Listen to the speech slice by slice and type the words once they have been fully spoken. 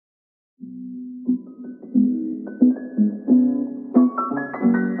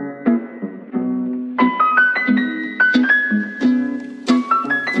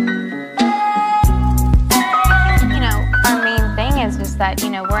That,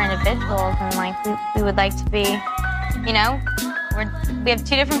 we're individuals and we would like to be, we have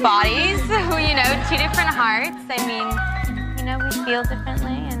two different bodies, two different hearts. We feel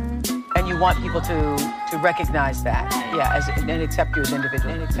differently and you want people to recognize that. Right. Yeah, and accept you as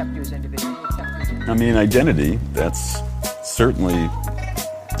individual. Identity, that's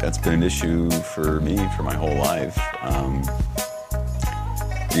been an issue for me for my whole life.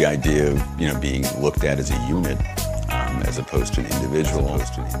 The idea of, being looked at as a unit, as opposed to an individual.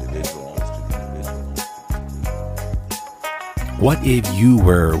 What if you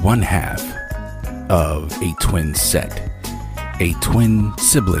were one half of a twin set, a twin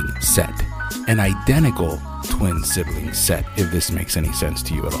sibling set, an identical twin sibling set, if this makes any sense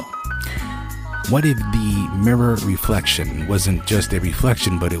to you at all? What if the mirror reflection wasn't just a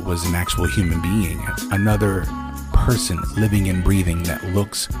reflection, but it was an actual human being, another person living and breathing that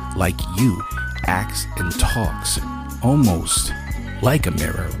looks like you, acts and talks almost like a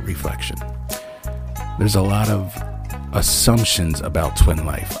mirror reflection? There's a lot of assumptions about twin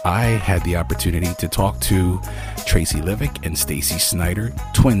life. I had the opportunity to talk to Tracey Livick and Stacey Snyder,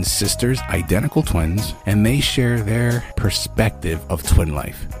 twin sisters, identical twins, and they share their perspective of twin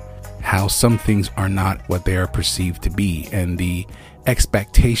life, how some things are not what they are perceived to be, and the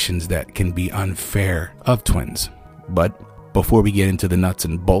expectations that can be unfair of twins. But before we get into the nuts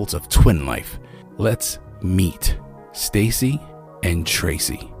and bolts of twin life, let's meet Stacey and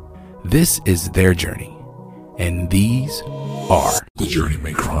Tracey. This is their journey, and these are the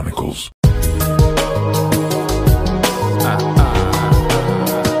Journeyman Chronicles.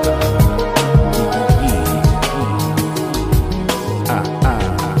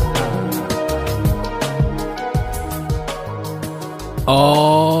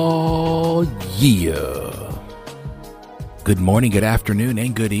 Oh yeah. Good morning, good afternoon,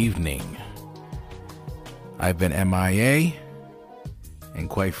 and good evening. I've been MIA, and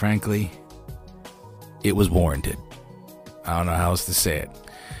quite frankly, it was warranted. I don't know how else to say it.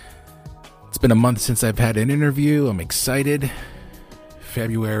 It's been a month since I've had an interview. I'm excited.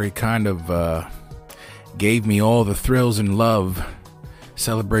 February kind of gave me all the thrills and love,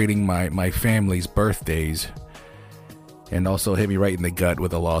 celebrating my family's birthdays, and also hit me right in the gut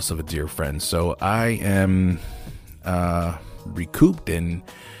with the loss of a dear friend. So I am recouped and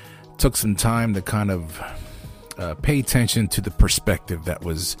took some time to kind of pay attention to the perspective that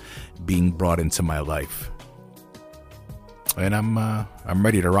was being brought into my life. And I'm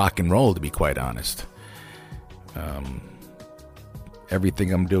ready to rock and roll, to be quite honest.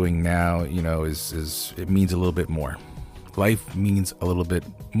 Everything I'm doing now, is it means a little bit more. Life means a little bit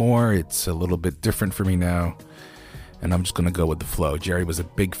more. It's a little bit different for me now, and I'm just going to go with the flow. Jerry was a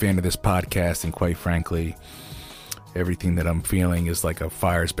big fan of this podcast, and quite frankly, everything that I'm feeling is like a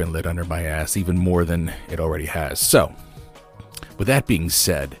fire's been lit under my ass, even more than it already has. So, with that being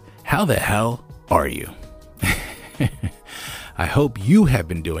said, how the hell are you? I hope you have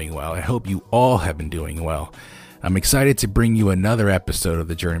been doing well. I hope you all have been doing well. I'm excited to bring you another episode of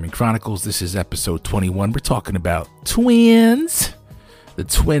the Journeyman Chronicles. This is episode 21. We're talking about twins, the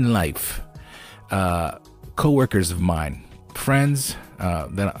twin life. Co-workers of mine, friends,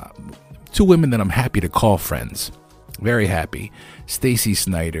 two women that I'm happy to call friends. Very happy. Stacey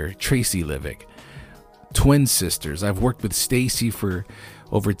Snyder, Tracey Livick, twin sisters. I've worked with Stacey for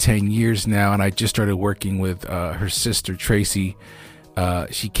over 10 years now, and I just started working with her sister, Tracey.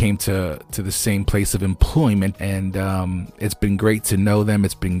 She came to the same place of employment, and it's been great to know them.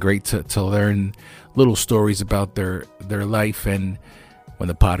 It's been great to learn little stories about their life. And when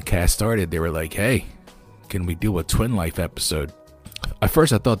the podcast started, they were like, hey, can we do a twin life episode? At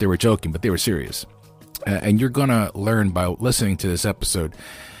first, I thought they were joking, but they were serious. And you're going to learn by listening to this episode.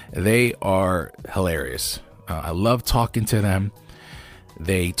 They are hilarious. I love talking to them.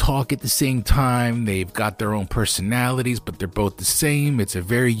 They talk at the same time. They've got their own personalities, but they're both the same. It's a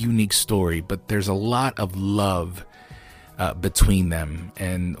very unique story, but there's a lot of love between them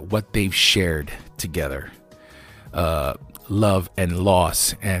and what they've shared together. Love and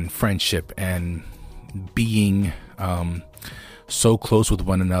loss and friendship and being so close with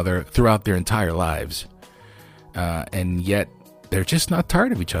one another throughout their entire lives. And yet they're just not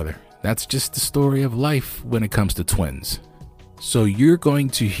tired of each other. That's just the story of life when it comes to twins. So you're going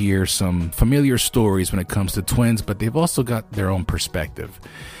to hear some familiar stories when it comes to twins, but they've also got their own perspective.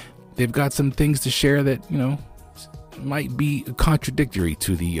 They've got some things to share that, might be contradictory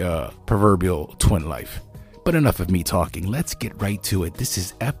to the proverbial twin life. But enough of me talking. Let's get right to it. This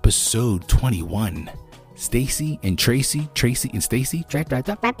is episode 21. Stacey and Tracey, Tracey and Stacey.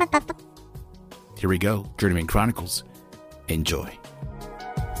 Here we go, Journeyman Chronicles. Enjoy.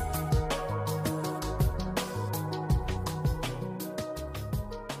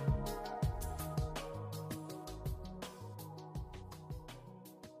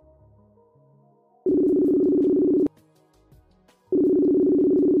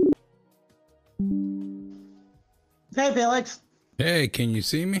 Hey, Felix. Hey, can you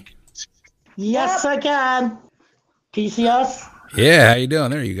see me? Yes, I can. Can you see us? Yeah, how you doing?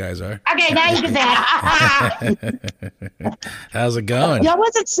 There you guys are. Okay, now you can see. How's it going? Yeah,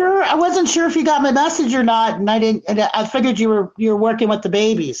 I wasn't sure if you got my message or not, and I didn't. And I figured you were working with the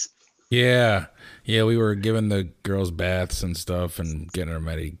babies. Yeah, we were giving the girls baths and stuff and getting them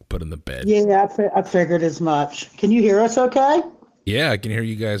ready, put in the bed. Yeah, I figured as much. Can you hear us okay? Yeah, I can hear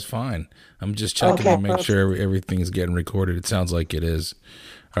you guys fine. I'm just checking to make sure everything's getting recorded. It sounds like it is.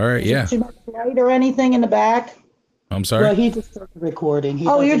 All right, yeah. Too much light or anything in the back? I'm sorry? Well, he just does the recording.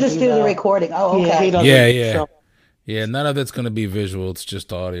 You just do the recording. Oh, okay. Yeah, none of it's going to be visual. It's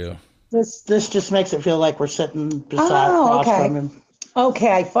just audio. This just makes it feel like we're sitting beside across from him.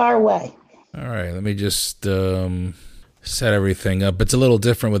 Okay, far away. All right, let me just set everything up. It's a little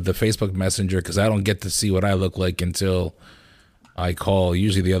different with the Facebook Messenger because I don't get to see what I look like until I call.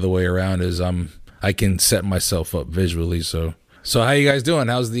 Usually the other way around is I can set myself up visually. So how you guys doing?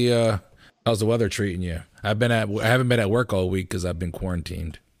 How's the weather treating you? I haven't been at work all week because I've been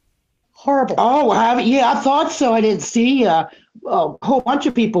quarantined. Horrible. Oh, I thought so. I didn't see. A whole bunch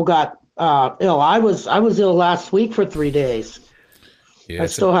of people got ill. I was ill last week for 3 days. Yeah, I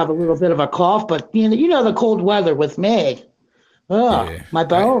still have a little bit of a cough, but you know the cold weather with me. My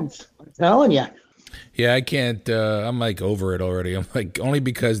bones. I'm telling you. Yeah, I can't. I'm like over it already. I'm like only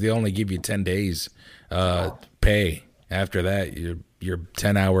because they only give you 10 days pay. After that, your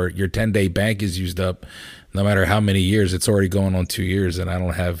 10-day bank is used up. No matter how many years, it's already going on 2 years, and I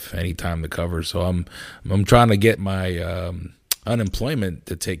don't have any time to cover. So I'm trying to get my unemployment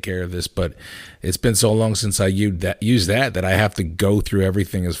to take care of this, but it's been so long since I used that I have to go through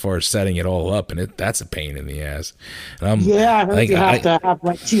everything as far as setting it all up, and that's a pain in the ass. And I heard you have to have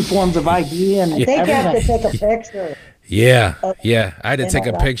like 2 forms of ID and I think you have to take a picture. Yeah. I had to take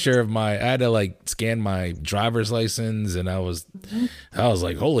a picture of I had to like scan my driver's license, and I was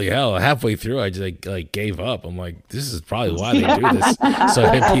like, holy hell, halfway through I just like gave up. I'm like, this is probably why they do this.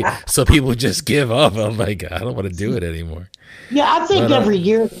 So people just give up. I'm like, I don't want to do it anymore. Yeah, I think every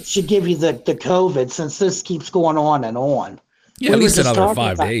year they should give you the COVID since this keeps going on and on. Yeah, at least another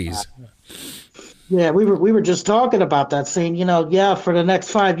 5 days. Yeah, we were just talking about that, saying, for the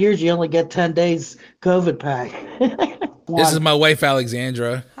next 5 years, you only get 10 days COVID pay. This is my wife,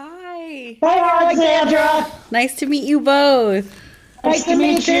 Alexandra. Hi. Hey, Alexandra. Nice to meet you both. Nice to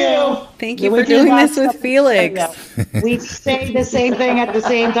meet you. Thank you for doing this with Felix. We say the same thing at the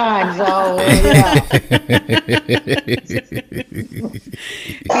same time, so yeah.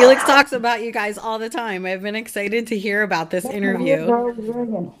 Felix talks about you guys all the time. I've been excited to hear about this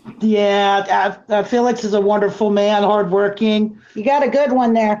interview. Yeah, Felix is a wonderful man, hardworking. You got a good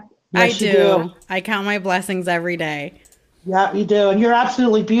one there. Yes, I do. I count my blessings every day. Yeah, you do. And you're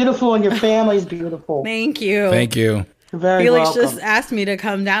absolutely beautiful, and your family's beautiful. Thank you. Thank you. You're very Felix welcome. just asked me to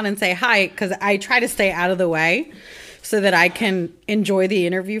come down and say hi because I try to stay out of the way so that I can enjoy the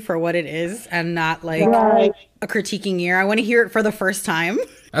interview for what it is and not like a critiquing ear. I want to hear it for the first time.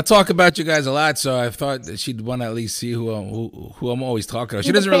 I talk about you guys a lot, so I thought that she'd want to at least see who I'm always talking to.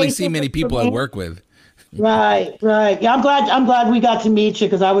 She doesn't really see many people I work with. Right. Yeah, I'm glad we got to meet you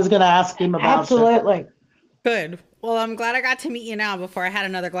because I was going to ask him about Absolutely. Good. Well, I'm glad I got to meet you now before I had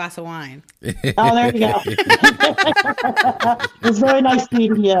another glass of wine. Oh, there you go. It's very nice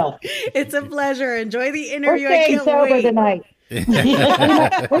meeting you. It's a pleasure. Enjoy the interview. We're staying sober tonight.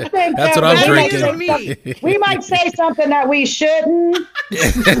 That's what I'm drinking. We might say something that we shouldn't.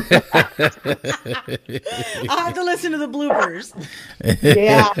 I'll have to listen to the bloopers.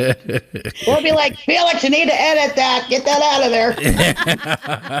 Yeah. We'll be like, Felix, you need to edit that. Get that out of there.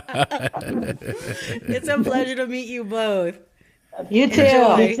 It's a pleasure to meet you both. You too.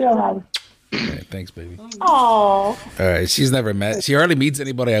 Enjoy. too. Right, thanks, baby. Oh. All right, she hardly meets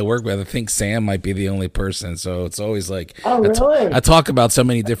anybody I work with. I think Sam might be the only person, so it's always like, oh, really? I talk about so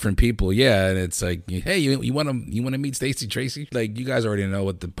many different people, yeah, and it's like, hey, you want to meet Stacey, Tracey? Like, you guys already know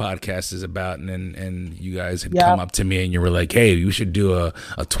what the podcast is about, and you guys had come up to me and you were like, hey, you should do a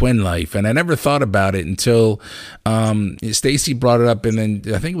twin life, and I never thought about it until Stacey brought it up, and then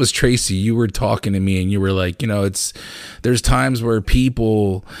I think it was Tracey. You were talking to me and you were like, there's times where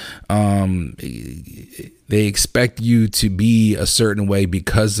people They expect you to be a certain way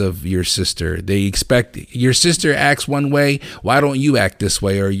because of your sister. They expect your sister acts one way. Why don't you act this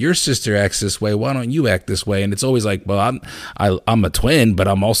way? Or your sister acts this way. Why don't you act this way? And it's always like, well, I'm a twin, but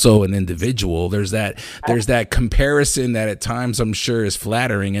I'm also an individual. There's that comparison that at times I'm sure is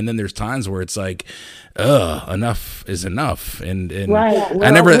flattering. And then there's times where it's like, enough is enough. And right. I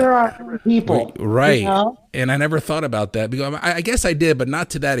never, we're our people. Right. You know? And I never thought about that because I guess I did, but not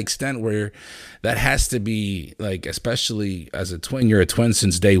to that extent where that has to be like, especially as a twin, you're a twin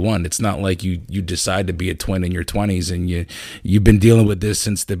since day one. It's not like you decide to be a twin in your 20s and you've been dealing with this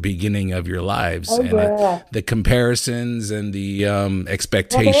since the beginning of your lives. The comparisons and the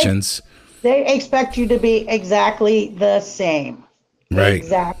expectations. They expect you to be exactly the same. Right.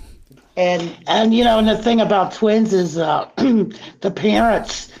 Exactly. And the thing about twins is the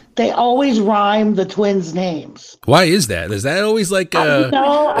parents, they always rhyme the twins' names. Why is that? Is that always like I don't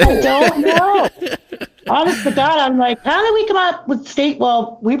know. Honest to God, I'm like, how did we come up with state?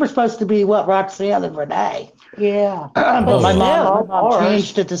 Well, we were supposed to be Roxanne and Renee. Yeah. But my mom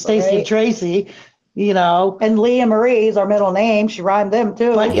changed it to Stacey and Tracey. And Leah Marie is our middle name. She rhymed them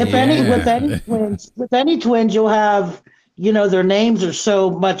too. Like with any twins, you'll have, their names are so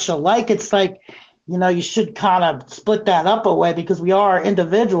much alike. It's like, you should kind of split that up a way because we are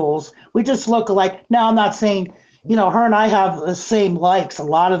individuals. We just look alike. Now, I'm not saying, her and I have the same likes, a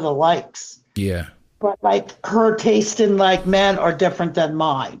lot of the likes. Yeah. But like her taste in like men are different than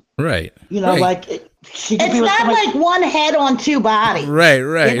mine. Right. Like she could it's not like one head on two bodies. Right.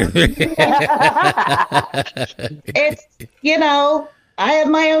 It's, I have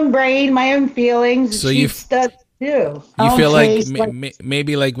my own brain, my own feelings. So she does too. You feel like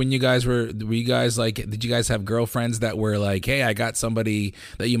maybe like when you guys did you guys have girlfriends that were like, hey, I got somebody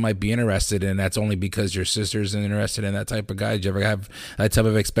that you might be interested in. That's only because your sister's interested in that type of guy. Did you ever have that type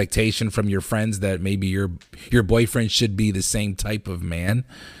of expectation from your friends that maybe your boyfriend should be the same type of man?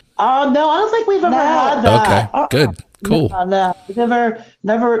 No, I don't think we've ever had that. Okay, good, cool. No,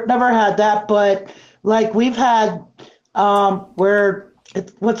 never had that. But like we've had where.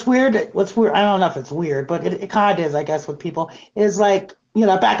 What's weird, I don't know if it's weird, but it kind of is, I guess, with people, is like,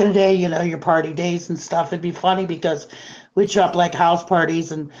 back in the day, your party days and stuff, it'd be funny because we'd show up like house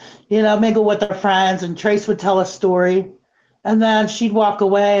parties and, mingle with our friends, and Trace would tell a story, and then she'd walk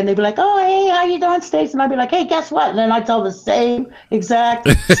away and they'd be like, oh, hey, how you doing, Stacey? And I'd be like, hey, guess what? And then I'd tell the same exact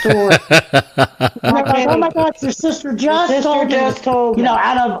story. Like, oh my God, your sister just told me.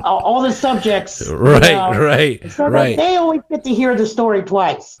 Out of all the subjects. Right. So they always get to hear the story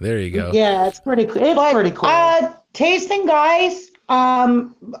twice. There you go. Yeah, it's pretty cool. It's pretty cool. Tasting guys,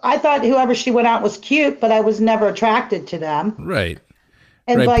 I thought whoever she went out was cute, but I was never attracted to them. Right.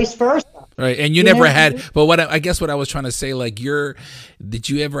 And vice versa. Right. And you never had, but what I was trying to say, like did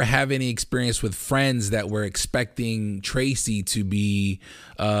you ever have any experience with friends that were expecting Tracey to be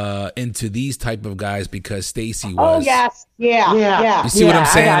into these type of guys because Stacey was? Oh, yes. Yeah. You see what I'm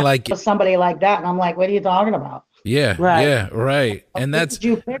saying? Like somebody like that. And I'm like, what are you talking about? Yeah. Right. Yeah. Right. And that's what did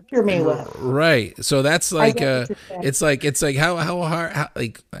you picture me with? Right. So that's like it's like how hard,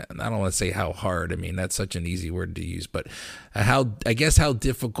 I don't want to say how hard. I mean, that's such an easy word to use, but how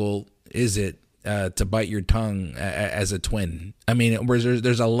difficult is it to bite your tongue as a twin? I mean,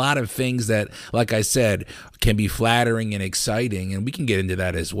 there's a lot of things that, like I said, can be flattering and exciting, and we can get into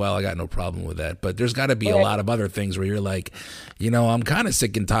that as well. I got no problem with that. But there's got to be a lot of other things where you're like, I'm kind of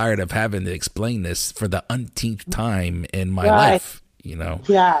sick and tired of having to explain this for the umpteenth time in my life.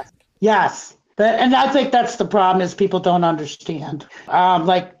 Yes. And I think that's the problem is people don't understand.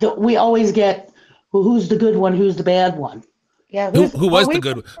 We always get, well, who's the good one, who's the bad one? Yeah, who was the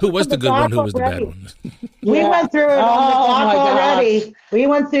good one? Who was the bad one? We went through it on the doc already. We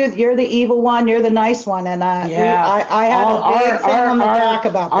went through, you're the evil one, you're the nice one. And I had a big thing on the doc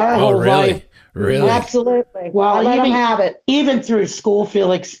about that. Our whole life. Really? Absolutely. Well, I let them have it. Even through school,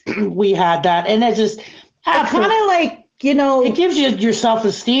 Felix, we had that. And it just kind of like, it gives you your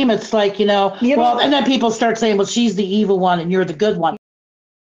self-esteem. It's like, and then people start saying, well, she's the evil one and you're the good one.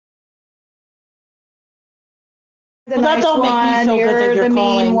 The nice don't make me feel you're good that the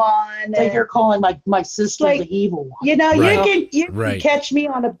mean one. It's like you're calling my sister the evil one. You can catch me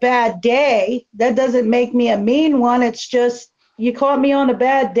on a bad day. That doesn't make me a mean one. It's just you caught me on a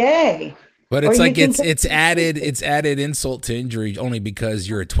bad day. But it's like it's added insult to injury only because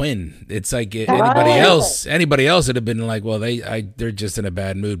you're a twin. It's like anybody else would have been like, well, they're just in a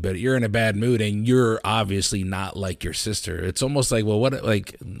bad mood, but you're in a bad mood and you're obviously not like your sister. It's almost like, well,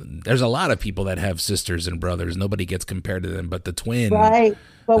 there's a lot of people that have sisters and brothers. Nobody gets compared to them, but the twin. Right.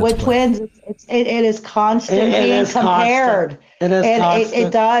 But with twins, it is constant being compared. It is constant.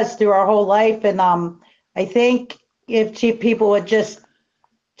 It does through our whole life. And I think if people would just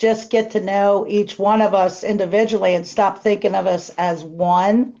get to know each one of us individually and stop thinking of us as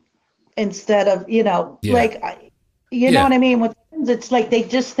one instead of, like, you know what I mean? With twins, it's like they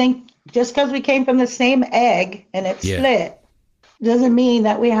just think just because we came from the same egg and it split doesn't mean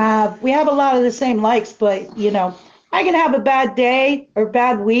that we have a lot of the same likes, but I can have a bad day or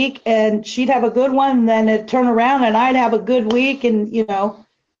bad week and she'd have a good one, and then it'd turn around and I'd have a good week, and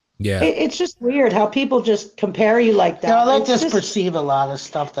it's just weird how people just compare you like that. They just perceive a lot of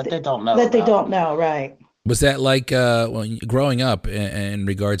stuff that they don't know. They don't know, right? Was that like growing up in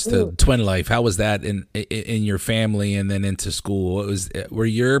regards to twin life? How was that in your family and then into school? Were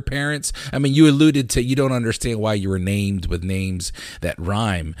your parents? I mean, you alluded to you don't understand why you were named with names that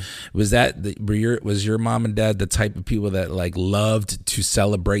rhyme. Was your mom and dad the type of people that like loved to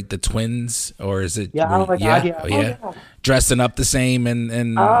celebrate the twins, or is it? Yeah. Dressing up the same and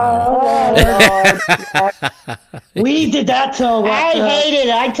we did that till I hated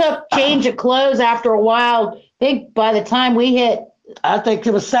it. I took change of clothes after a while. I think by the time we hit, I think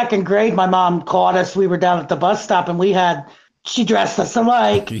it was second grade, my mom caught us. We were down at the bus stop and she dressed us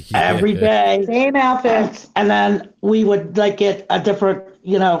alike every day. Same outfits. And then we would like get a different,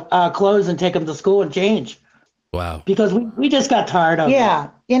 clothes and take them to school and change. Wow. Because we just got tired of it. Yeah.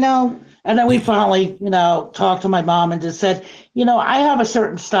 And then we finally, talked to my mom and just said, I have a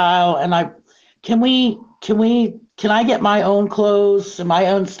certain style and can I get my own clothes and my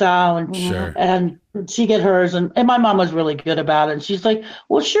own style? And sure. And she get hers. And my mom was really good about it. And she's like,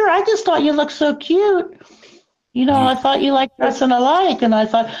 well, sure. I just thought you looked so cute. I thought you liked dressing alike. And I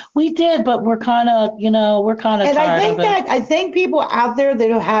thought we did, but we're kind of tired of it. I think people out there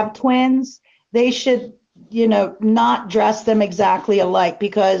that have twins, they should, not dress them exactly alike,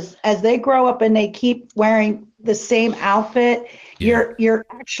 because as they grow up and they keep wearing the same outfit, you're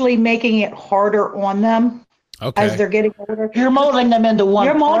actually making it harder on them. Okay. As they're getting older. You're molding them into one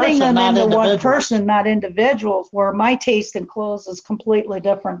person. You're molding them into one person, not individuals, where my taste in clothes is completely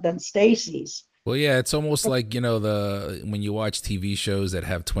different than Stacey's. Well, yeah, it's almost like, when you watch TV shows that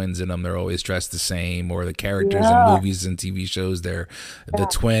have twins in them, they're always dressed the same, or the characters in movies and TV shows, the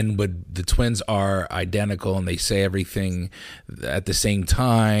twins are identical and they say everything at the same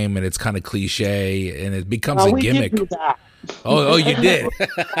time, and it's kind of cliche and it becomes a gimmick. Did do that. Oh, you did.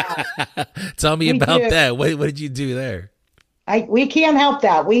 Tell me about that. What did you do there? We can't help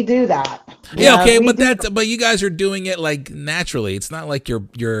that. We do that. Yeah, okay, but you guys are doing it like naturally. It's not like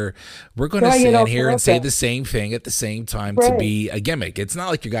we're going to stand here and say the same thing at the same time to be a gimmick. It's not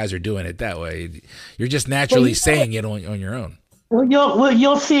like you guys are doing it that way. You're just naturally saying it on your own. Well,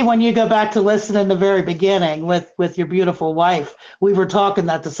 you'll see when you go back to listen in the very beginning with your beautiful wife. We were talking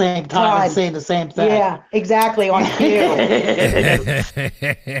at the same time and saying the same thing. Yeah, exactly, on cue.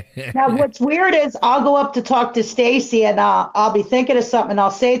 Now, what's weird is I'll go up to talk to Stacey and I'll be thinking of something and I'll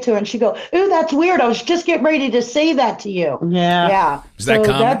say it to her and she go, "Ooh, that's weird. I was just getting ready to say that to you." Yeah. Is that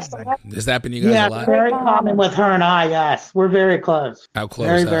common? Does that happen to you guys a lot? Yeah, very common with her and I, yes. We're very close. How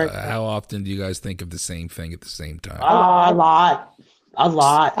close? How often do you guys think of the same thing at the same time? A lot.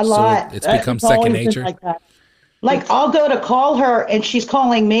 So it's become second nature. Like I'll go to call her and she's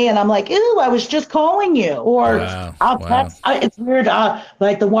calling me and I'm like, "Ew, I was just calling you." Or I'll text. It's weird.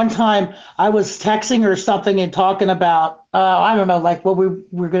 Like the one time I was texting her something and talking about, I don't know, like what we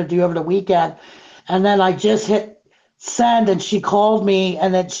were going to do over the weekend. And then I just hit send and she called me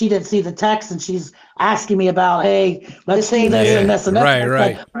and then she didn't see the text and she's asking me about, "Hey, let's see this and this and that."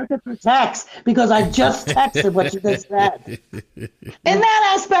 Right. Where did the text? Because I just texted what you just said. In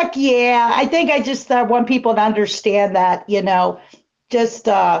that aspect, yeah, I think I just want people to understand that, we're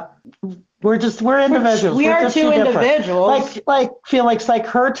individuals. We are two individuals. Like Felix, like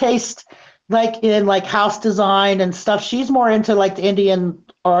her taste, like in like house design and stuff. She's more into like the Indian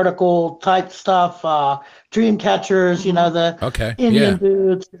article type stuff, dream catchers, the Indian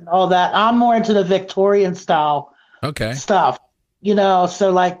boots and all that. I'm more into the Victorian style stuff.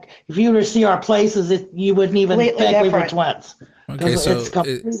 So like if you were to see our places, you wouldn't even think we were twins. Okay, so it's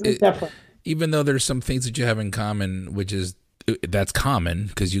completely different. Even though there's some things that you have in common, which is that's common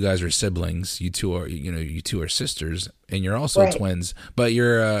because you guys are siblings. You two are sisters, and you're also twins. But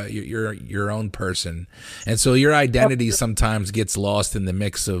you're your own person, and so your identity sometimes gets lost in the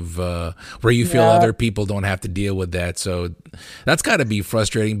mix of where you feel other people don't have to deal with that. So that's got to be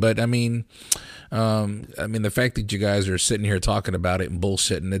frustrating. But I mean, the fact that you guys are sitting here talking about it and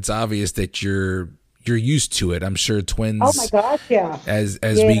bullshitting, it's obvious that you're used to it. I'm sure twins. Oh my gosh, yeah. As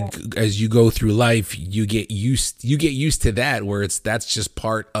you go through life, you get used to that, where that's just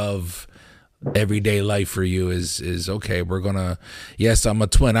part of everyday life for you. Is okay. We're gonna. Yes, I'm a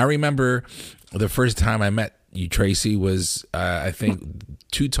twin. I remember the first time I met you, Tracey, was I think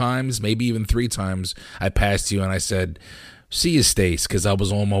 2 times, maybe even 3 times. I passed you and I said, "See you, Stace," because I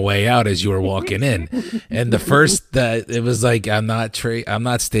was on my way out as you were walking in. And the first it was like, I'm not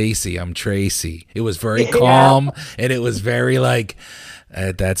Stacey, I'm Tracey. It was very calm, and it was very like,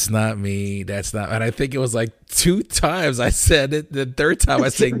 that's not me. That's not. And I think it was like 2 times I said it. The third time I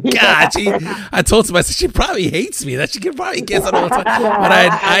said, God, I told somebody, I said, she probably hates me. That she can probably guess it all the time. But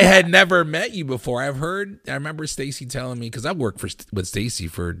I had never met you before. I remember Stacey telling me, because I've worked with Stacey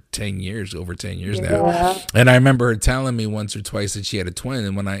for 10 years, over 10 years now. And I remember her telling me once or twice that she had a twin.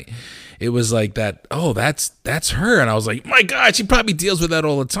 And it was like that, oh, that's her. And I was like, my God, she probably deals with that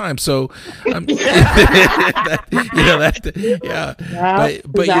all the time. So, but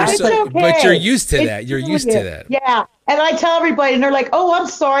you're used to that. You're used to that. Yeah. And I tell everybody, and they're like, "Oh, I'm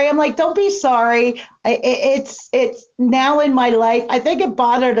sorry." I'm like, "Don't be sorry. It's now in my life." I think it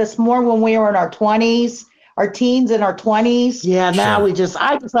bothered us more when we were in our 20s, our teens in our 20s. Yeah. Now I just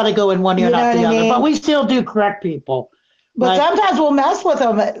let it go in one ear and out the other. But we still do correct people. But sometimes we'll mess with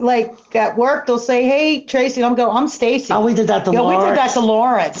them. Like at work, they'll say, "Hey, Tracey," I'm going, "I'm Stacey." Oh, we did that to Lawrence. We did that to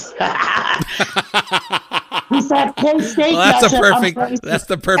Lawrence. He said, "Hey, Stacey." Well, that's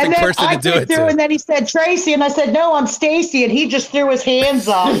the perfect person to do it to. And then he said, "Tracey," and I said, "No, I'm Stacey," and he just threw his hands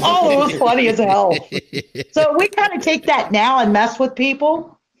up. Oh, it was funny as hell. So we kind of take that now and mess with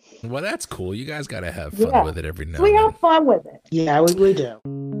people. Well, that's cool. You guys got to have fun with it every now and then. We have fun with it. Yeah, we do.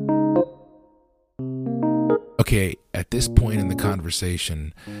 Okay, at this point in the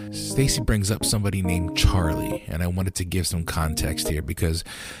conversation, Stacey brings up somebody named Charlie, and I wanted to give some context here because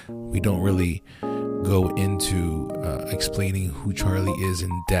we don't really go into explaining who Charlie is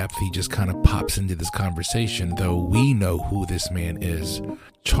in depth. He just kind of pops into this conversation, though we know who this man is.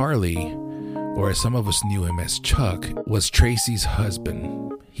 Charlie, or as some of us knew him as Chuck, was Tracey's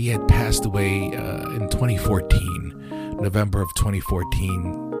husband. He had passed away in 2014, November of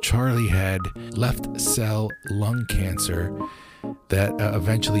 2014. Charlie had left cell lung cancer that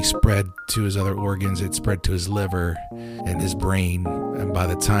eventually spread to his other organs. It spread to his liver and his brain. And by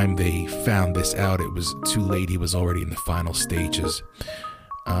the time they found this out, it was too late. He was already in the final stages.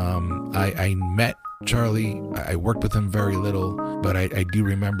 I met Charlie. I worked with him very little, but I do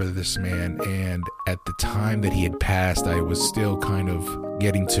remember this man. And at the time that he had passed, I was still kind of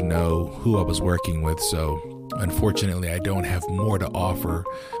getting to know who I was working with. So unfortunately, I don't have more to offer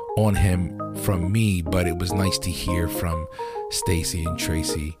on him from me, but it was nice to hear from Stacey and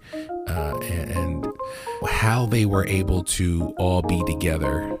Tracey and how they were able to all be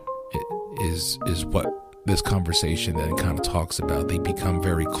together is what this conversation then kind of talks about. They become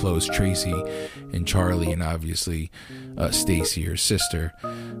very close, Tracey and Charlie, and obviously Stacey, her sister,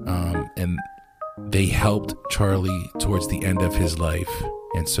 and they helped Charlie towards the end of his life.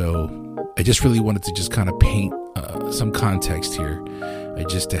 And so I just really wanted to just kind of paint some context here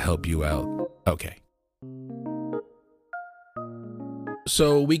just to help you out. Okay.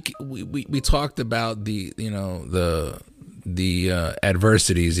 So we talked about the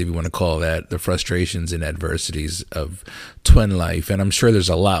adversities, if you want to call that, the frustrations and adversities of twin life, and I'm sure there's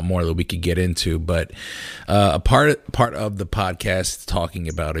a lot more that we could get into. But a part of the podcast is talking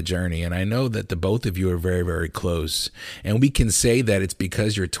about a journey, and I know that the both of you are very, very close, and we can say that it's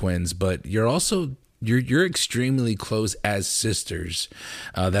because you're twins, but you're also you're extremely close as sisters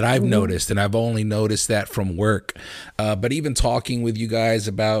that I've noticed, and I've only noticed that from work. But even talking with you guys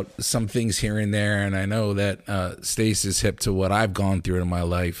about some things here and there, and I know that Stace is hip to what I've gone through in my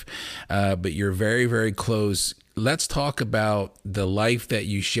life, but you're very, very close. Let's talk about the life that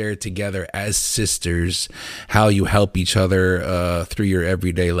you share together as sisters, how you help each other through your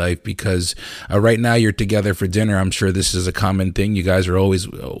everyday life, because right now you're together for dinner. I'm sure this is a common thing. You guys are always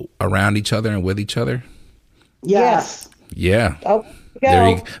around each other and with each other. Yes. Yeah. Oh,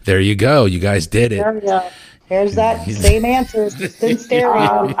 there you go. You guys did it. There we go. There's that same answer. Just in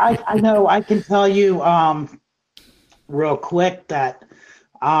stereo. I know. I can tell you real quick that,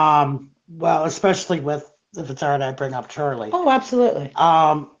 well, especially with, if it's all right, I bring up Charlie. Oh, absolutely.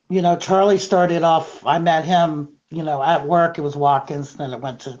 Charlie started off, I met him, at work. It was Watkins, then it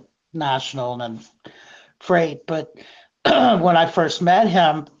went to National and then Freight. But when I first met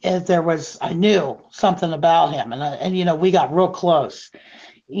him, I knew something about him. And we got real close.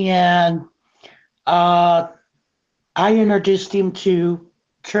 And I introduced him to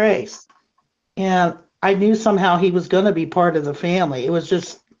Trace. And I knew somehow he was going to be part of the family. It was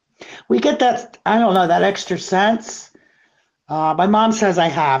just, we get that, I don't know, that extra sense. My mom says I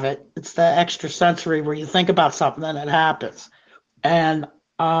have it. It's the extra sensory where you think about something and it happens. And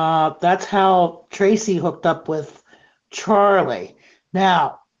that's how Tracey hooked up with Charlie.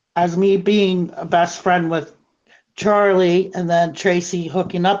 Now, as me being a best friend with Charlie and then Tracey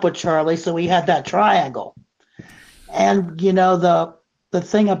hooking up with Charlie. So we had that triangle. And, the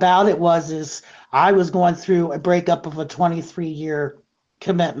thing about it is I was going through a breakup of a 23-year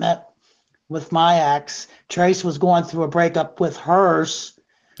commitment with my ex. Trace was going through a breakup with hers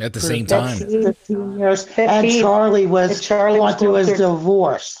at the same time. 15 years. And Charlie was going through his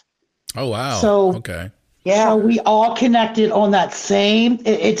divorce. Oh, wow. So, okay. Yeah. So we all connected on that same,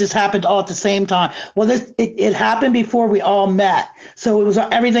 it just happened all at the same time. Well, it happened before we all met. So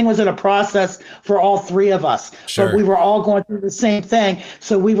everything was in a process for all three of us. Sure. But we were all going through the same thing.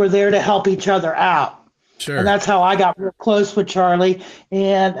 So we were there to help each other out. Sure. And that's how I got real close with Charlie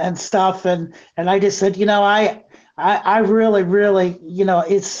and stuff. And I just said, I really, really,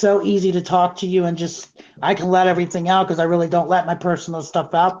 it's so easy to talk to you and I can let everything out because I really don't let my personal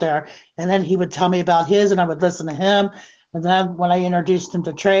stuff out there. And then he would tell me about his and I would listen to him. And then when I introduced him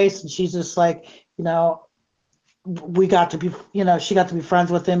to Trace, and she's just like, we got to be, she got to be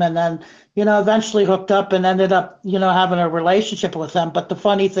friends with him and then, eventually hooked up and ended up, having a relationship with him. But the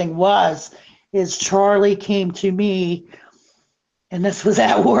funny thing is Charlie came to me. And this was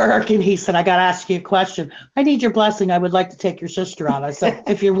at work, and he said, I got to ask you a question. I need your blessing. I would like to take your sister out. I said,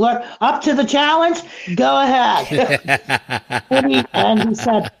 if you're up to the challenge, go ahead. and he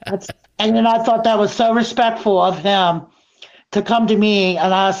said, and then I thought that was so respectful of him to come to me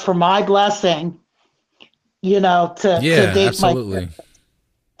and ask for my blessing, to date absolutely. my sister.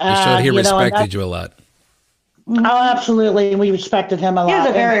 He showed he respected you a lot. Oh, absolutely. And we respected him a lot. He was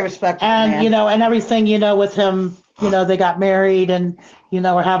a very respected man. And everything, with him, they got married and,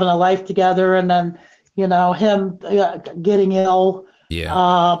 we're having a life together. And then, him getting ill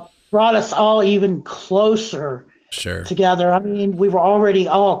brought us all even closer together. I mean, we were already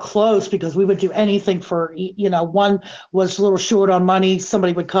all close because we would do anything for, one was a little short on money.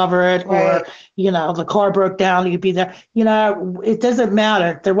 Somebody would cover it or, the car broke down. You'd be there. It doesn't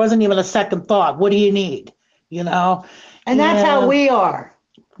matter. There wasn't even a second thought. What do you need? And that's how we are.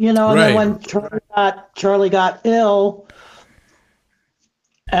 And then when Charlie got ill,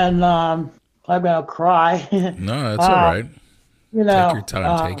 and I'm gonna cry. No, that's all right.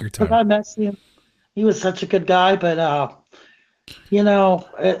 Take your time. I miss him. He was such a good guy, but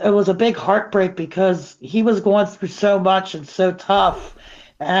it was a big heartbreak because he was going through so much and so tough,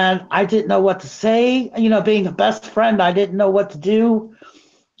 and I didn't know what to say. Being a best friend, I didn't know what to do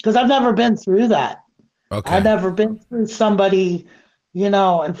because I've never been through that. Okay. I've never been through somebody,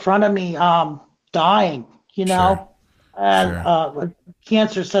 in front of me, dying, and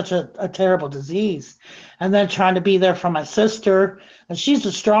cancer is such a terrible disease. And then trying to be there for my sister, and she's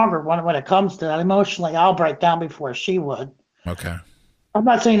the stronger one when it comes to that. Emotionally, I'll break down before she would. Okay. I'm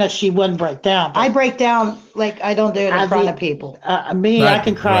not saying that she wouldn't break down. I break down like I don't do it in front of people. I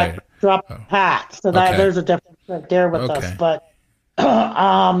can cry, drop a hat. So there's a difference right there with us. But,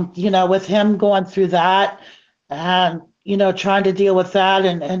 with him going through that and, trying to deal with that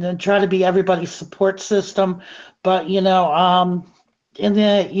and try to be everybody's support system. But, in the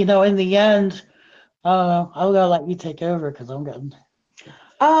end, I'm going to let you take over because I'm getting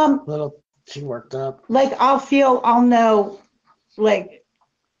a little too worked up. Like I'll know, like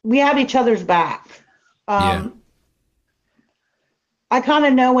we have each other's back. I kind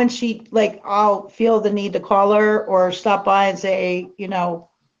of know when she, like, I'll feel the need to call her or stop by and say,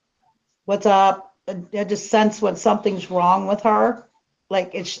 what's up? I just sense when something's wrong with her,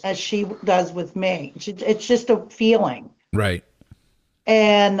 like as she does with me. It's just a feeling. Right.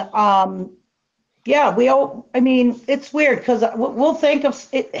 And, it's weird because we'll think of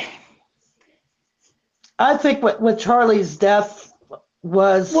it. I think with Charlie's death,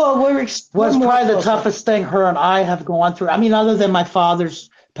 was probably the toughest thing her and I have gone through. I mean, other than my father's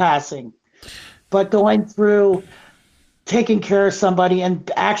passing, but going through taking care of somebody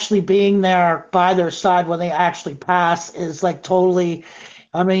and actually being there by their side when they actually pass is like totally,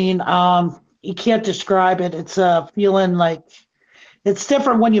 you can't describe it. It's a feeling like it's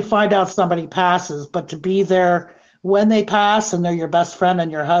different when you find out somebody passes, but to be there when they pass and they're your best friend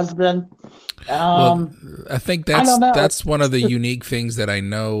and your husband. I think that's one of the unique things that I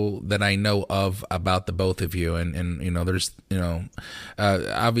know of about the both of you, and there's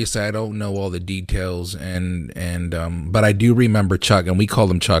obviously I don't know all the details, but I do remember Chuck, and we called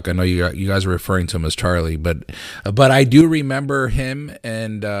him Chuck. I know you guys are referring to him as Charlie, but I do remember him,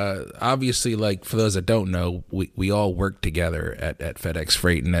 and obviously, like for those that don't know, we all worked together at FedEx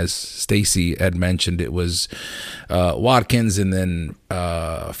Freight, and as Stacey had mentioned, it was Watkins, and then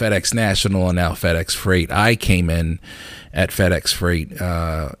FedEx National, and now FedEx Freight. I came in at FedEx Freight,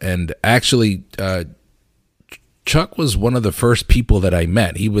 and actually Chuck was one of the first people that I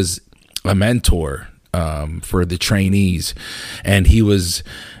met. He was a mentor for the trainees, and he was.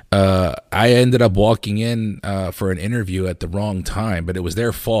 I ended up walking in for an interview at the wrong time, but it was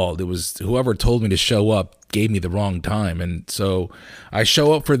their fault. It was whoever told me to show up gave me the wrong time. And so I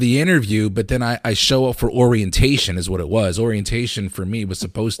show up for the interview, but then I show up for orientation is what it was. Orientation for me was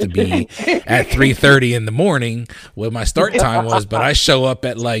supposed to be at 3:30 in the morning, what my start time was, but I show up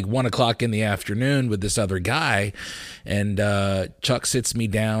at like 1 o'clock in the afternoon with this other guy, and Chuck sits me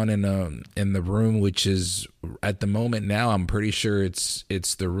down in the room, which is at the moment now, I'm pretty sure it's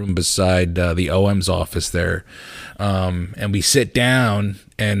the room beside the OM's office there. And we sit down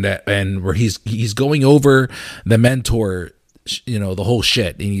and where he's going over the mentor, the whole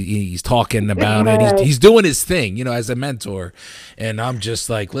shit. And he's talking about it. He's doing his thing, as a mentor. And I'm just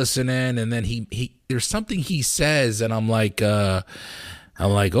like listening. And then he there's something he says, and I'm like, oh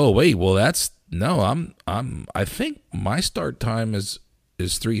wait, well I think my start time is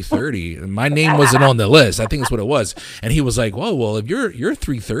 3:30. My name wasn't on the list. I think that's what it was. And he was like, "Whoa, well, if you're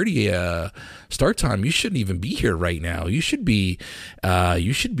 3:30 start time, you shouldn't even be here right now. You should be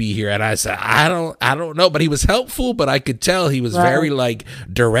here." And I said, "I don't know." But he was helpful. But I could tell he was very like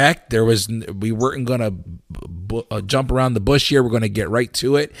direct. We weren't gonna jump around the bush here. We're gonna get right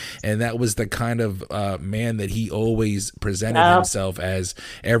to it. And that was the kind of man that he always presented himself as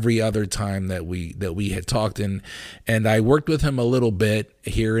every other time that we had talked. And I worked with him a little bit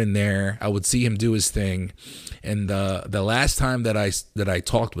here and there. I would see him do his thing. And the last time that I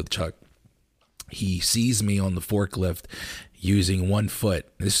talked with Chuck, he sees me on the forklift using one foot.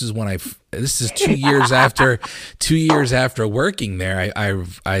 This is 2 years after 2 years after working there.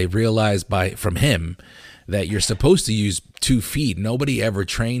 I realized from him that you're supposed to use 2 feet. Nobody ever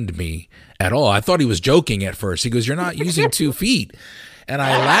trained me at all. I thought he was joking at first. He goes, "You're not using 2 feet." And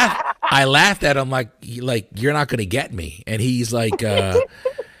I laughed at him like you're not going to get me. And he's like,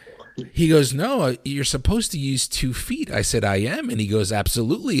 he goes, "No, you're supposed to use 2 feet." I said, "I am." And he goes,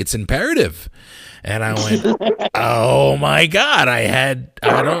 "Absolutely. It's imperative." And I went, "Oh my God,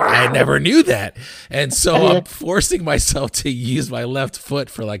 I never knew that." And so I'm forcing myself to use my left foot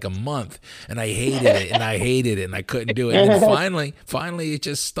for like a month, and I hated it and I couldn't do it. And then finally it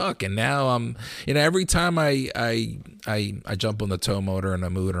just stuck. And now I'm, every time I jump on the tow motor and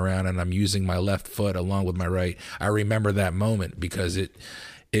I'm moving around and I'm using my left foot along with my right, I remember that moment because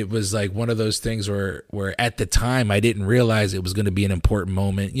it was like one of those things where at the time I didn't realize it was going to be an important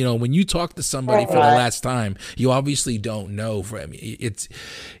moment. When you talk to somebody for the last time, you obviously don't know.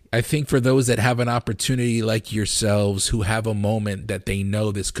 I think for those that have an opportunity like yourselves who have a moment that they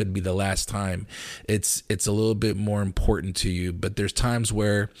know this could be the last time, it's a little bit more important to you. But there's times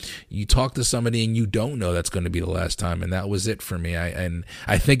where you talk to somebody and you don't know that's going to be the last time. And that was it for me.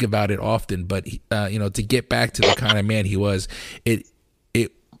 I think about it often, but to get back to the kind of man he was, it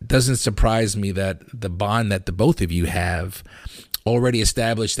doesn't surprise me that the bond that the both of you have already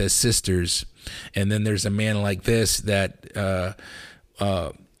established as sisters, and then there's a man like this that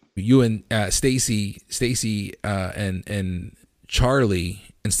you and Stacey and Charlie,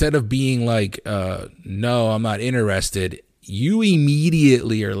 instead of being like, "No, I'm not interested," you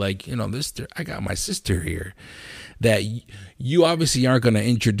immediately are like, I got my sister here. That you obviously aren't going to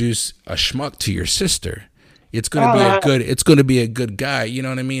introduce a schmuck to your sister. It's going to be a good guy. You know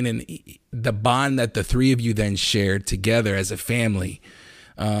what I mean? And the bond that the three of you then shared together as a family,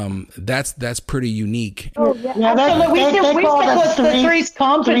 that's pretty unique. Oh, yeah. We call us the Three's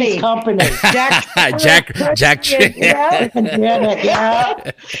Company. Jack.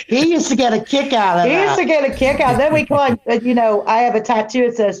 Yeah. He used to get a kick out of that. Then we call it, I have a tattoo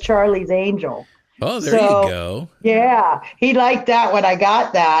that says Charlie's Angel. Oh, there you go. Yeah, he liked that when I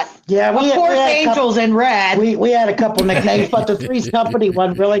got that. Yeah, of course, Angels in red. We had a couple nicknames, but the Three's Company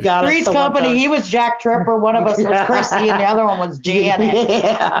one really got us. Three's Company. He was Jack Tripper. One of us was Christy, and the other one was Janet.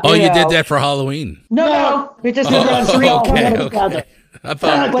 Yeah. Oh, you did that for Halloween? No, we just did that okay.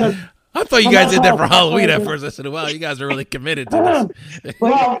 I thought you guys did that for Halloween at first. I said, "Wow, you guys are really committed to this."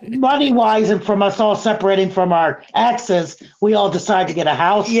 Well, money-wise, and from us all separating from our exes, we all decided to get a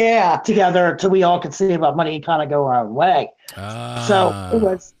house together so we all could save up money and kind of go our own way.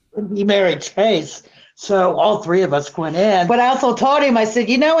 So he married Chase. So all three of us went in. But I also told him, I said,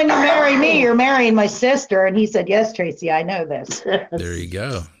 when you marry me, you're marrying my sister. And he said, "Yes, Tracey, I know this." There you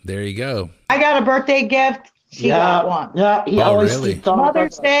go. I got a birthday gift. She got one. Yeah, he always really? thought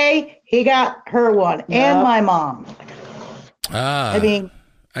Mother's Day, he got her one, and my mom. I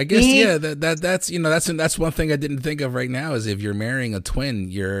guess that's one thing I didn't think of right now is if you're marrying a twin,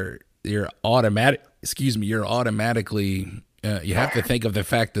 you're automatically You have to think of the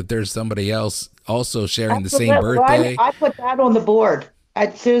fact that there's somebody else also sharing the Absolutely. same birthday. I put that on the board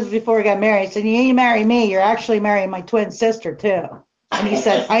as soon as before we got married. I said, you marry me, you're actually marrying my twin sister too. And he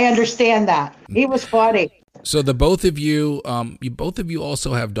said, I understand that. He was funny. So the both of you, both of you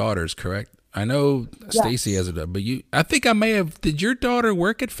also have daughters, correct? I know Stacey has a daughter, but I think I may have. Did your daughter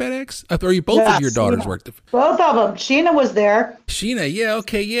work at FedEx? Or you both of your daughters worked at? Both of them. Sheena was there. Sheena, yeah,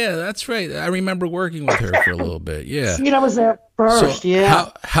 okay, yeah, that's right. I remember working with her for a little bit. Yeah, Sheena was there first.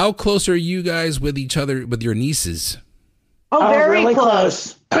 So how close are you guys with each other, with your nieces? Oh, very really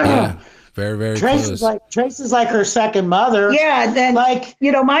close. Yeah, very, very close. Tracy's like her second mother. Yeah, and then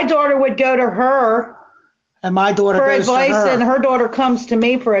my daughter would go to her. And my daughter for goes advice, to her. and her daughter comes to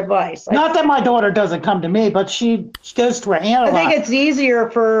me for advice. Not that my daughter doesn't come to me, but she goes to her aunt a lot. I think it's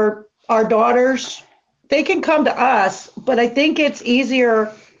easier for our daughters. They can come to us, but I think it's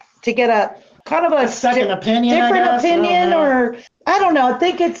easier to get a kind of a second opinion, different opinion, or I don't know. I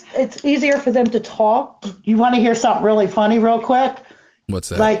think it's easier for them to talk. You want to hear something really funny, real quick? What's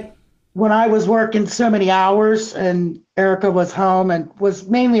that? Like when I was working so many hours and Erica was home and was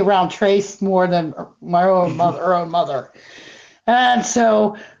mainly around Trace more than my own mother, her own mother. And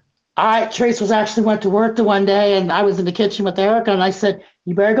so Trace went to work the one day and I was in the kitchen with Erica and I said,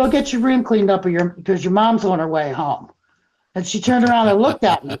 you better go get your room cleaned up because your mom's on her way home. And she turned around and looked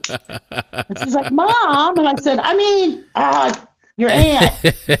at me. And she's like, Mom. And I said, your aunt.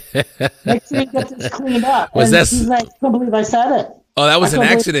 Make sure you get this cleaned up. She's like, I can't believe I said it. Oh, that was an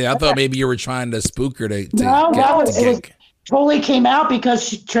accident. I thought maybe you were trying to spook her to No, it totally came out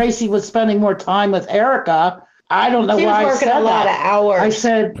because Tracy was spending more time with Erica. I don't know why I said that. She was working a lot of hours. I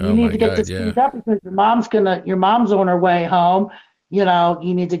said, you need to get this cleaned up because your mom's on her way home. You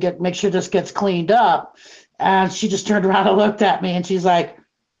need to make sure this gets cleaned up. And she just turned around and looked at me and she's like,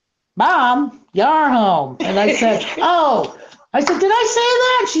 Mom, you're home. And I said, oh. I said, did I say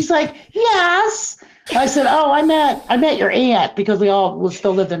that? She's like, yes. I said, oh, I met your aunt because we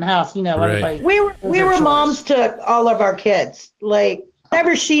still lived in the house. Everybody. We were moms to all of our kids. Like,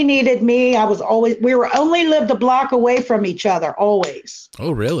 whenever she needed me, we lived a block away from each other, always.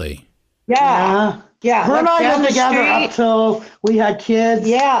 Oh, really? Yeah. Her and I lived together up till we had kids.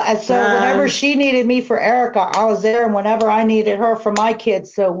 Yeah, and so whenever she needed me for Erica, I was there, and whenever I needed her for my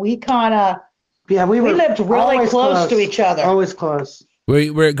kids, so we kind of we lived really close to each other. Always close.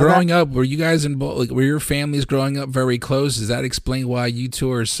 We're growing up. Were you guys were your families growing up very close? Does that explain why you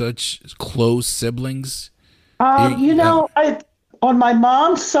two are such close siblings? On my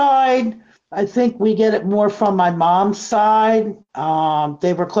mom's side, I think we get it more from my mom's side.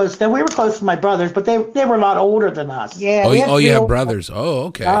 They were close. Then we were close to my brothers, but they were a lot older than us. Yeah. You have brothers. Oh,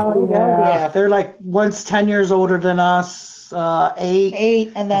 okay. Oh, yeah. They're like one's 10 years older than us,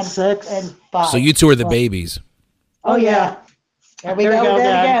 8, and then 6, and 5. So you two are the babies. Oh yeah. There we go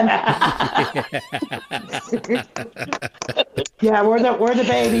again. Yeah, we're the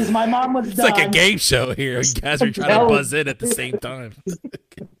babies. My mom was done. It's like a game show here. You guys are trying to buzz in at the same time.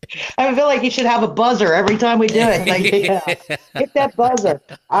 I feel like you should have a buzzer every time we do it. Like, hit that buzzer.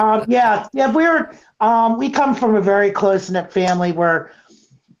 We come from a very close-knit family where,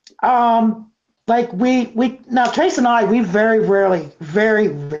 now Trace and I, we very rarely, very,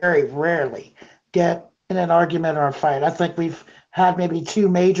 very rarely get in an argument or a fight. I think we've had maybe 2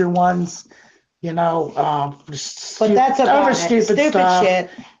 major ones, but that's about stupid stuff shit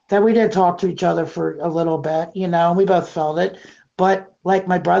that we did talk to each other for a little bit, and we both felt it. But like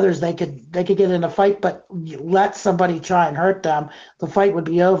my brothers, they could get in a fight, but let somebody try and hurt them, the fight would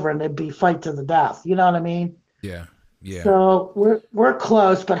be over and it'd be fight to the death. You know what I mean? Yeah. Yeah. So we're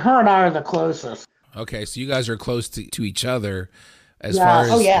close, but her and I are the closest. Okay, so you guys are close to each other. As far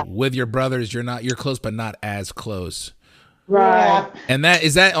as with your brothers, you're close, but not as close. Right. And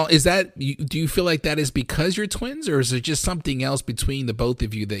is that do you feel like that is because you're twins, or is it just something else between the both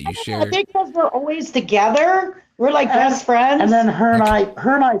of you that you share? I think because we're always together, we're like best friends. And then her and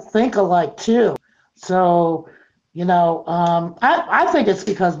I think alike too. So, I think it's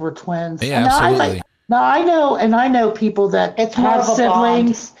because we're twins. Yeah, absolutely. I know people that have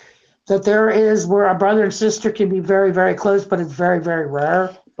siblings that there is where a brother and sister can be very, very close, but it's very, very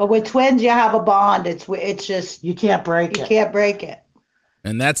rare. But with twins, you have a bond. It's just you can't break it. You can't break it.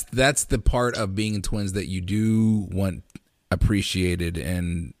 And that's the part of being twins that you do want appreciated.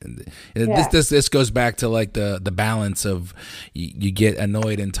 And this goes back to like the balance of you get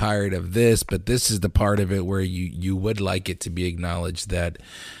annoyed and tired of this, but this is the part of it where you would like it to be acknowledged that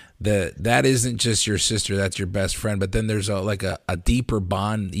that isn't just your sister, that's your best friend. But then there's a deeper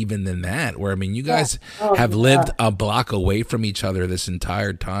bond even than that, where I mean, you guys have lived a block away from each other this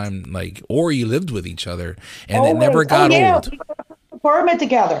entire time, like, or you lived with each other, and it never got old. We got an apartment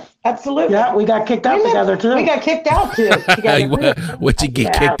together. Absolutely. Yeah, we got kicked out together too. We got kicked out too. What'd you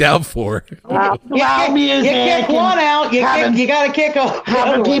get kicked out for? Loud music. You kick one out, you got to kick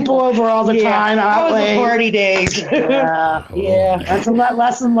having people over all the time. That was the party days. Yeah, that's a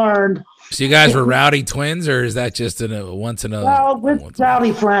lesson learned. So you guys were rowdy twins, or is that just once in a? Well, with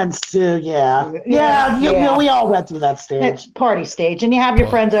rowdy friends too. Yeah. We all went through that stage. It's party stage, and you have your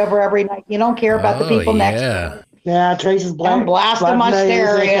friends over every night. You don't care about the people next to you. Yeah, Tracy's blasting my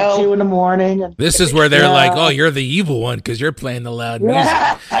stereo at 2 a.m. And this is where they're like, "Oh, you're the evil one because you're playing the loud music.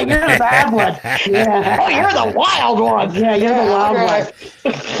 You're the bad one. Yeah. Oh, you're the wild one. Yeah, you're the wild one.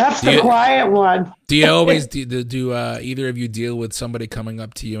 That's the quiet one." Do you always do either of you deal with somebody coming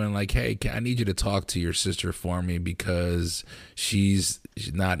up to you and like, "Hey, I need you to talk to your sister for me because she's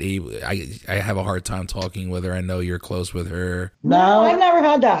not able. I have a hard time talking with her. I know you're close with her." No, I've never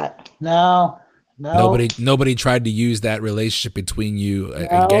had that. No. Nobody tried to use that relationship between you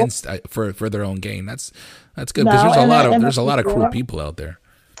against for their own gain. That's good because there's a lot of cruel people out there.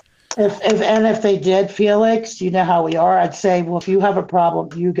 If they did, Felix, you know how we are. I'd say, well, if you have a problem,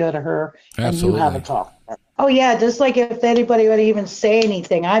 you go to her and you have a talk. Oh yeah, just like if anybody would even say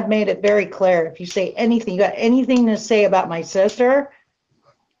anything, I've made it very clear. If you say anything, you got anything to say about my sister,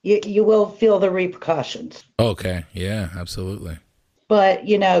 you will feel the repercussions. Okay, yeah, absolutely. But,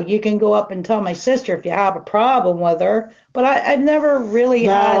 you can go up and tell my sister if you have a problem with her. But I've never really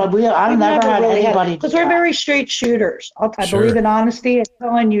I've never had anybody. Because we're very straight shooters. I believe in honesty and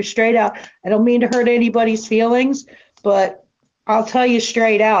telling you straight out. I don't mean to hurt anybody's feelings, but I'll tell you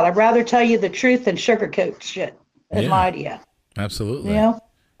straight out. I'd rather tell you the truth than sugarcoat shit and lie to you. Absolutely. Yeah,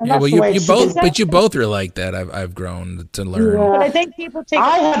 well, you both are like that. I've grown to learn. Yeah. But I think people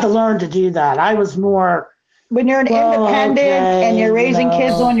I had to learn to do that. I was more. When you're an independent and you're raising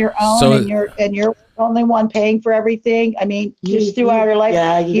kids on your own and you're the only one paying for everything, I mean, just throughout your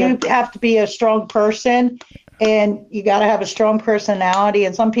life, you have to be a strong person and you got to have a strong personality.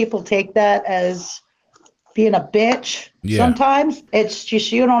 And some people take that as being a bitch. Yeah. Sometimes it's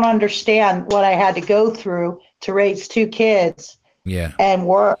just you don't understand what I had to go through to raise 2 kids and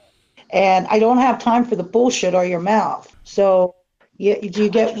work. And I don't have time for the bullshit or your mouth. So. Yeah, do you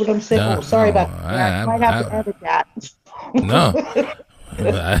get what I'm saying? No, sorry about that. I might have to edit that. No.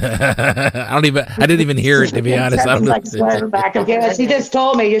 I didn't even hear it, to be honest. I don't know. Yes, he just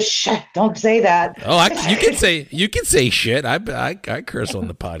told me, don't say that. Oh, you can say shit. I curse on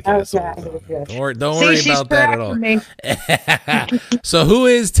the podcast. Okay. Don't worry about that at all. So who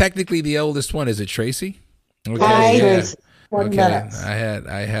is technically the oldest one? Is it Tracey? Okay. Minutes. I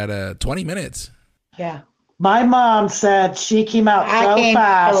had 20 minutes. Yeah. My mom said she came out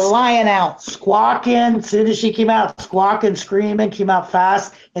fast. Flying out. Squawking. As soon as she came out, squawking, screaming, came out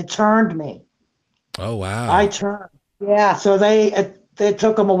fast. It turned me. Oh, wow. I turned. Yeah. So they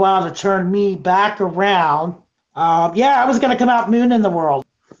took them a while to turn me back around. I was going to come out mooning the world.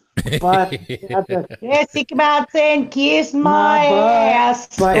 But yes, he came out saying, kiss my ass.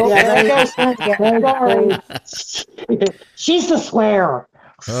 But she's the swearer.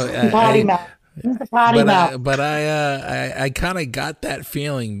 Potty mouth. But I kind of got that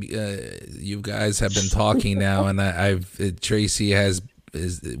feeling. You guys have been talking now, and Tracey is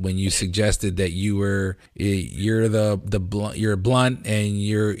when you suggested that you're blunt, and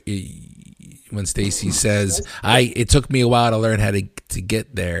when Stacey says it took me a while to learn how to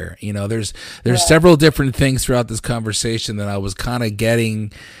get there. There's several different things throughout this conversation that I was kind of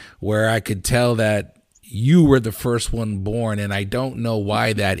getting, where I could tell that you were the first one born, and I don't know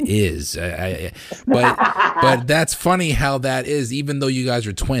why that is. But that's funny how that is, even though you guys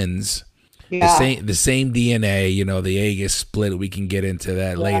are twins. Yeah. The same DNA, the egg is split. We can get into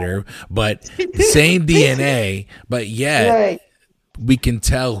that later, but the same DNA, but yet we can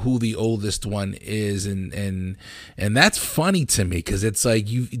tell who the oldest one is, and that's funny to me, because it's like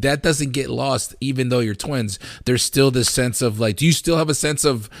that doesn't get lost. Even though you're twins, there's still this sense of like, do you still have a sense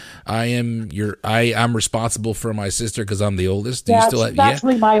of I'm responsible for my sister because I'm the oldest? Do you still have?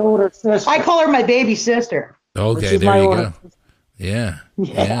 Actually, my older sister. I call her my baby sister. Okay, there you go. Yeah.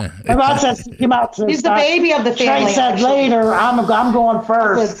 My mom says she came out. She's the baby of the family. She said later, I'm going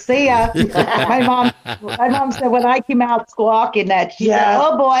first. See ya. My mom said when I came out squawking that, she said,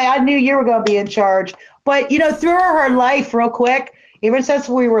 "Oh boy, I knew you were going to be in charge." But through her life, real quick, ever since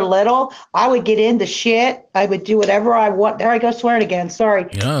we were little, I would get into shit. I would do whatever I want. There I go swearing again. Sorry.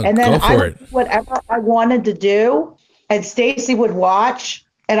 Yeah, and then I would do whatever I wanted to do, and Stacey would watch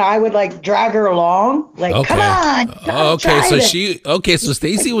and I would like drag her along, like, come on. So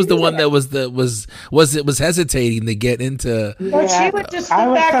Stacey was the one that was hesitating to get into. Well, she would just sit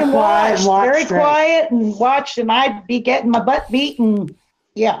back and watch, very quiet, and watch, and I'd be getting my butt beaten.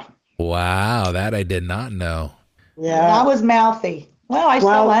 Yeah. Wow, that I did not know. Yeah, I was mouthy. Well, I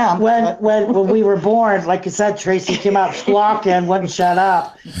still am. When we were born, like you said, Tracey came out squawking, wouldn't shut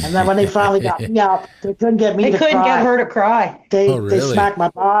up. And then when they finally got me out, they couldn't get me to cry. They couldn't get her to cry. They smacked my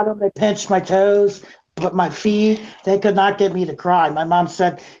bottom, they pinched my toes, but my feet, they could not get me to cry. My mom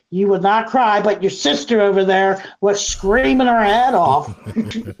said, you would not cry, but your sister over there was screaming her head off.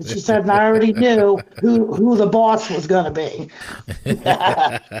 She said, and I already knew who the boss was going to be.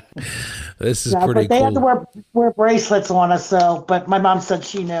 This is pretty cool. They had to wear bracelets on us, but my mom said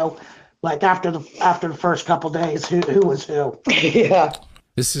she knew, like after the first couple days, who was who. Yeah.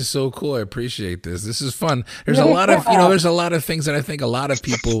 This is so cool. I appreciate this. This is fun. There's a lot of things that I think a lot of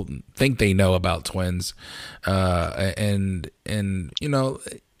people think they know about twins. And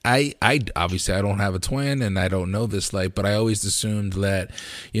I obviously I don't have a twin and I don't know this life, but I always assumed that,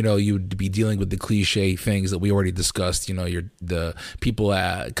 you'd be dealing with the cliche things that we already discussed, you're the people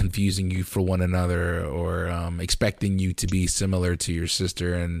confusing you for one another or expecting you to be similar to your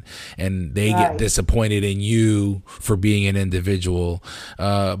sister and they get disappointed in you for being an individual.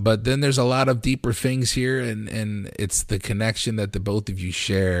 But then there's a lot of deeper things here and it's the connection that the both of you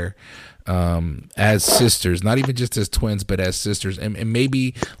share as sisters, not even just as twins, but as sisters. And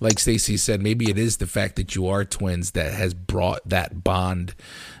maybe, like Stacey said, maybe it is the fact that you are twins that has brought that bond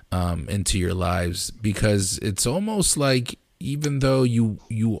into your lives, because it's almost like even though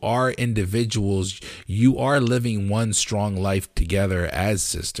you are individuals, you are living one strong life together as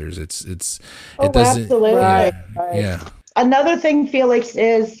sisters. It doesn't. Absolutely. Yeah. Another thing, Felix,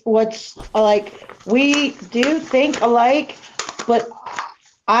 is what's like, we do think alike, but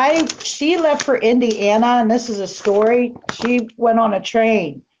she left for Indiana, and this is a story. She went on a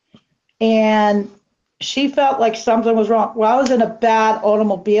train and she felt like something was wrong. Well, I was in a bad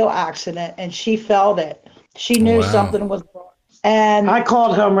automobile accident and she felt it. She knew something was wrong. And I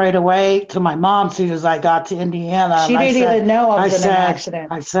called home right away to my mom as soon as I got to Indiana. She didn't even know I was in an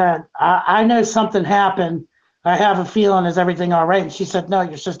accident. I said, I know something happened. I have a feeling, is everything all right? And she said, no,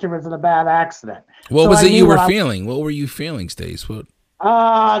 your sister was in a bad accident. What was it you were feeling? What were you feeling, Stace?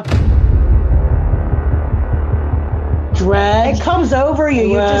 Dread. It comes over you.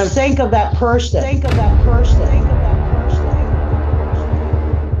 You just think of that person.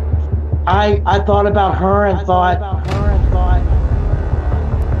 I thought about her and thought,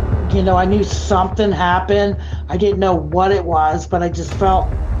 I knew something happened. I didn't know what it was, but I just felt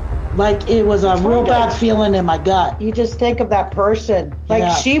like it was a real bad feeling in my gut. You just think of that person.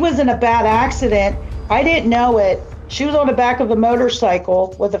 Like she was in a bad accident. I didn't know it. She was on the back of a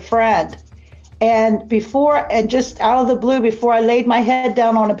motorcycle with a friend. And just out of the blue, before I laid my head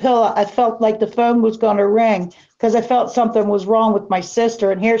down on a pillow, I felt like the phone was going to ring because I felt something was wrong with my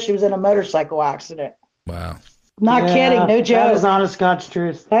sister. And here she was in a motorcycle accident. Wow. Not kidding. No joke. That is honest God's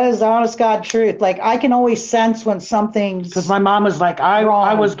truth. That is honest God's truth. Like, I can always sense when something's because my mom was like,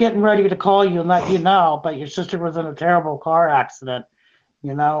 I was getting ready to call you and let you know, but your sister was in a terrible car accident.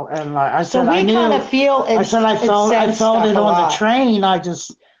 And I said, I knew. Kind of feel it, I said, I felt it on the train.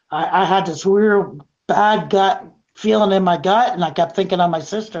 I had this weird bad gut feeling in my gut, and I kept thinking of my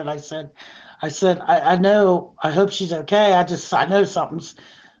sister. And I said, I know. I hope she's okay. I know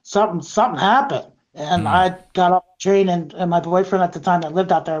something happened. And I got off the train, and my boyfriend at the time that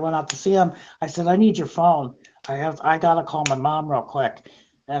lived out there, I went out to see him. I said, I need your phone. I gotta call my mom real quick.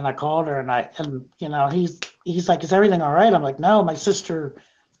 And I called her, and he's like, is everything all right? I'm like, no, my sister,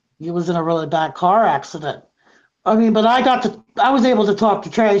 was in a really bad car accident. I mean, but I was able to talk to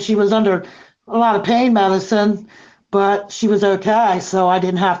Trey. She was under a lot of pain medicine, but she was okay. So I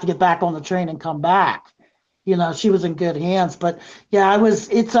didn't have to get back on the train and come back. She was in good hands. But yeah,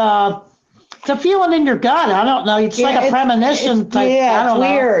 it's a feeling in your gut. I don't know. It's like a premonition type. Yeah, it's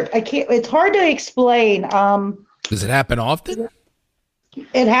weird. It's hard to explain. Does it happen often?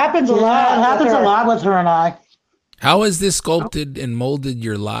 It happens a lot. It happens a lot with her and I. How has this sculpted and molded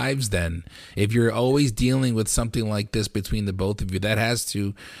your lives then? If you're always dealing with something like this between the both of you, that has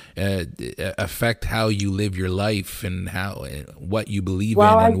to affect how you live your life and what you believe in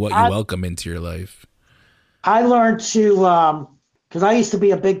and what you welcome into your life. I learned to, because I used to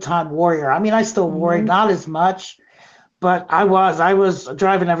be a big time warrior. I mean, I still worry, not as much, but I was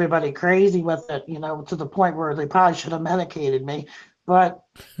driving everybody crazy with it, to the point where they probably should have medicated me. but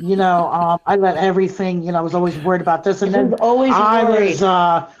I let everything. I was always worried about this, and then always I worried.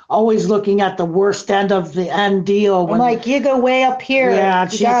 was always looking at the worst end of the end deal. When, like, you go way up here.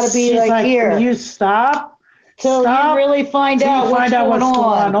 Yeah, you got to be like here. You stop. Till you really find out what's going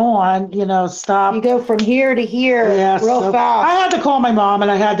on. Stop. You go from here to here real fast. I had to call my mom and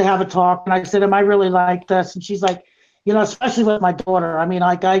I had to have a talk. And I said, am I really like this? And she's like, especially with my daughter. I mean,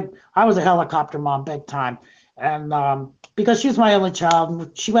 like I was a helicopter mom big time. And because she was my only child,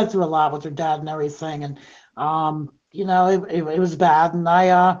 and she went through a lot with her dad and everything. And, it was bad. And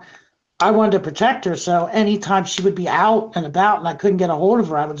I wanted to protect her. So anytime she would be out and about and I couldn't get a hold of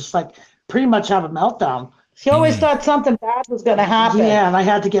her, I would just pretty much have a meltdown. She always thought something bad was going to happen. Yeah, and I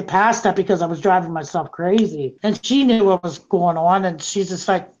had to get past that because I was driving myself crazy. And she knew what was going on, and she just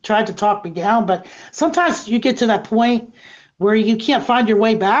tried to talk me down. But sometimes you get to that point where you can't find your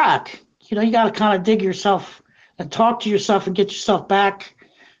way back. You got to kind of dig yourself and talk to yourself and get yourself back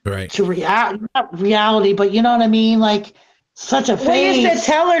to not reality, but you know what I mean? Like such a phase. We used to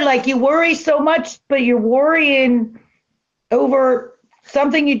tell her, you worry so much, but you're worrying over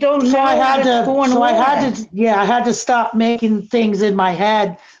something you don't know I had to stop making things in my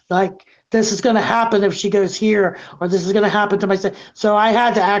head like this is going to happen if she goes here or this is going to happen to myself. So I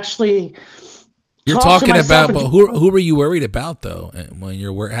had to actually. You're talking about, but who were you worried about though? When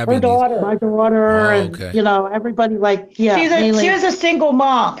you're having my daughter, and everybody she was a single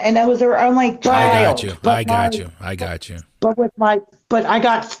mom, and that was her only child. I got you. But I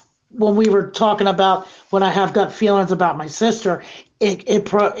got. When we were talking about when I have gut feelings about my sister,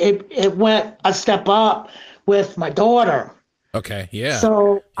 it went a step up with my daughter. Okay, yeah.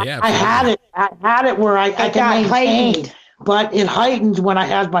 So I had it where I can maintain, heightened. But it heightened when I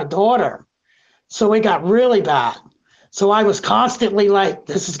had my daughter. So it got really bad. So I was constantly like,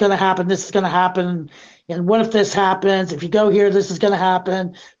 this is going to happen, this is going to happen. And what if this happens? If you go here, this is going to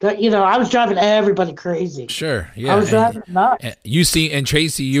happen. But, I was driving everybody crazy. Sure. Yeah. I was driving nuts. And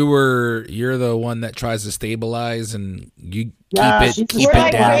Tracey, you're the one that tries to stabilize and you keep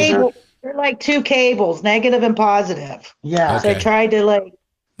it down. You're like two cables, negative and positive. Yeah. Okay. So I tried to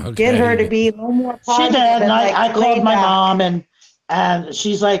get her to be a little more positive. She did. And I called my mom and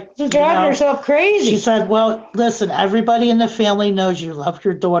she's like, she's driving herself crazy. She said, well, listen, everybody in the family knows you love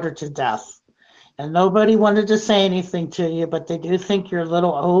your daughter to death. And nobody wanted to say anything to you, but they do think you're a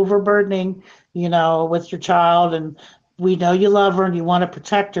little overburdening, with your child. And we know you love her and you want to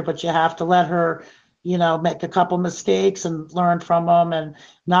protect her, but you have to let her, make a couple mistakes and learn from them and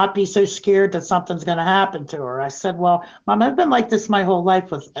not be so scared that something's going to happen to her. I said, well, Mom, I've been like this my whole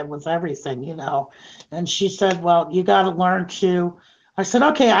life with everything, And she said, well, you got to learn to. I said,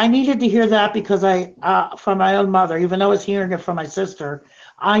 okay, I needed to hear that because from my own mother, even though I was hearing it from my sister,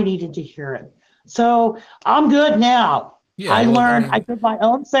 I needed to hear it. So I'm good now. Yeah, I did my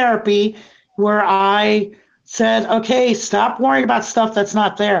own therapy where I said, okay, stop worrying about stuff that's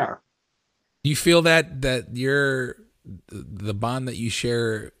not there. Do you feel that the bond that you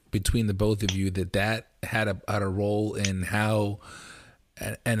share between the both of you, that had a role in how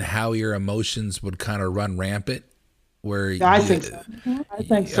your emotions would kind of run rampant? I think so. I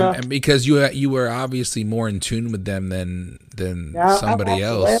think so. And because you were obviously more in tune with them than somebody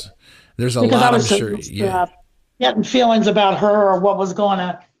else. There's a lot, I'm sure. Getting feelings about her or what was going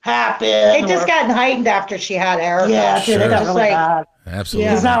to happen. It just got heightened after she had Erica. Yeah, it got really bad. Absolutely.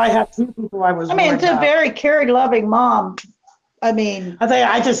 Because now I have two people I was. It's a very caring, loving mom. I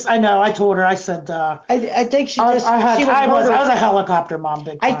know. I told her. I said. I think she just. I was a helicopter mom.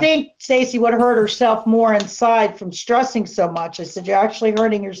 Big time. I think Stacey would have hurt herself more inside from stressing so much. I said, you're actually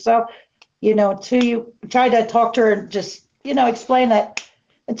hurting yourself. Until you tried to talk to her and just explain that.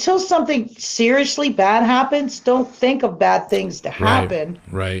 Until something seriously bad happens, don't think of bad things to happen.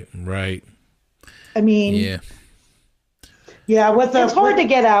 Right. I mean, yeah. It's hard to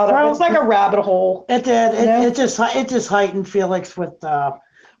get out of. It's like a rabbit hole. It did. It just heightened Felix with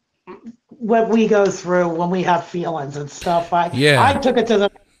what we go through when we have feelings and stuff. I took it to the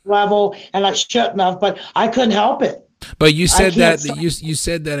level, and I shouldn't have, but I couldn't help it. But you said that you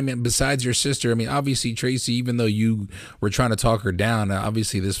said that. I mean, besides your sister, obviously Tracey, even though you were trying to talk her down,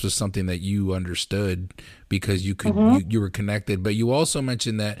 obviously this was something that you understood because you could you were connected. But you also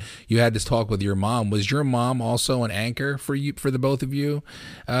mentioned that you had this talk with your mom. Was your mom also an anchor for the both of you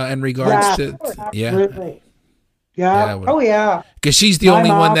in regards to? Absolutely. Yeah. Oh yeah. Because she's the only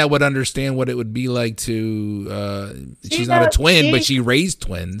one that would understand what it would be like to. She's not a twin, but she raised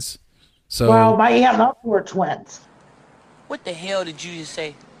twins. So my aunt and uncle were twins. What the hell did you just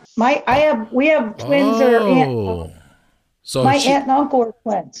say? We have twins or aunt. So my aunt and uncle are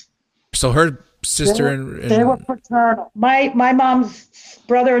twins. So her sister and they were fraternal. My mom's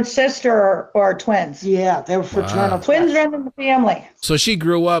brother and sister are twins. Yeah, they were fraternal. Wow. Twins run in the family. So she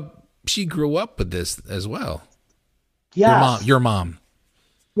grew up with this as well. Yes. Your mom.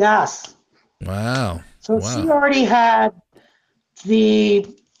 Yes. Wow. So she already had she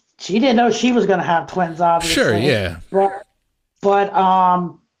didn't know she was going to have twins, obviously. Sure, yeah. But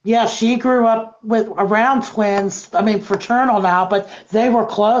yeah, she grew up around twins. I mean, fraternal now, but they were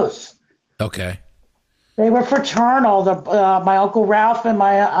close. Okay. They were fraternal. My Uncle Ralph and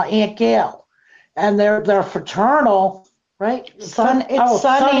my Aunt Gail, and they're fraternal, right?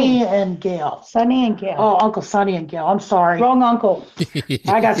 Sonny and Gail. Sonny and Gail. Oh, Uncle Sonny and Gail. I'm sorry. Wrong uncle.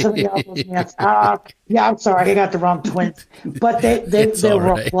 I got some of the uncles. Yes. Yeah, I'm sorry. I got the wrong twins. But they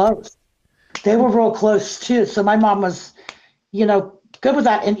were real close. They were real close too. So my mom was, good with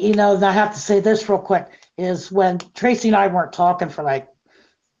that. And and I have to say this real quick is when Tracey and I weren't talking for like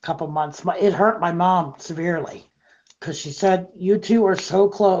a couple months, it hurt my mom severely because she said, "You two are so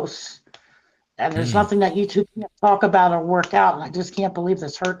close, and there's nothing that you two can't talk about or work out." And I just can't believe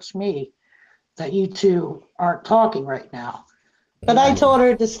this hurts me that you two aren't talking right now. But I told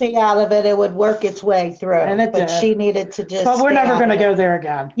her to stay out of it. It would work its way through. And it but did. She needed to just. But we're never going to go. go there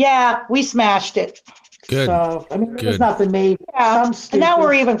again. Yeah, we smashed it. Good. So there's nothing made. Yeah, and now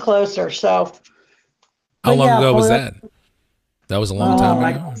we're even closer. So. How long ago was that? That was a long time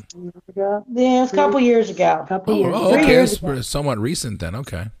ago. Yeah, it was a couple years ago. Okay, it's somewhat recent then.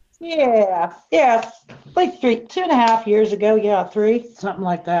 Okay. Yeah, like 2.5 years ago. Yeah, 3, something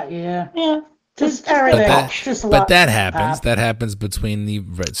like that. Yeah. Just everything. But that happens. That happens between the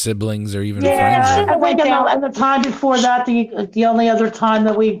siblings or even friends. I think and the time before that, the only other time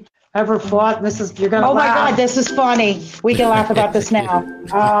that we ever fought, and you're gonna. Oh laugh. my God, this is funny. We can laugh about this now.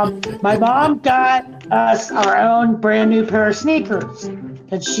 My mom got us our own brand new pair of sneakers,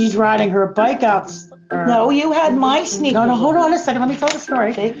 and she's riding her bike out. No, you had my sneakers. No, hold on a second. Let me tell the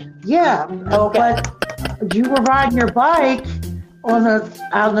story. Yeah, but you were riding your bike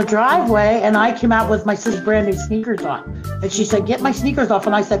out in the driveway, and I came out with my sister's brand new sneakers on, and she said, "Get my sneakers off,"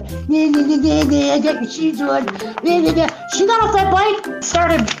 and I said, "Get your shoes on." She got off that bike, and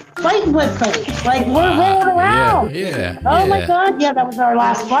started fighting with me, like we're rolling around. Oh my God, that was our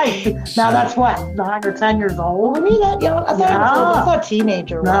last fight. Now that's what 9 or 10 years old. I thought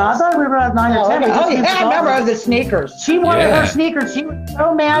teenager. No, I thought we were at 9 or 10. I remember the sneakers. She wanted her sneakers. She was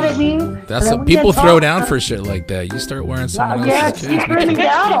so mad at me. That's what people throw down for shit like that. You start wearing someone else's she threw me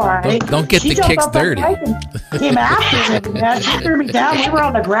down, all right. Don't get the kicks dirty. Came after me, man. She threw me down. We were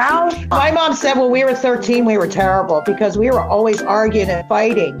on the ground. My mom said when we were 13, we were terrible because we were always arguing and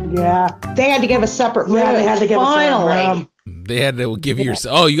fighting. Yeah. They had to give us separate rooms. Yeah, they had to give us separate room. They had to give you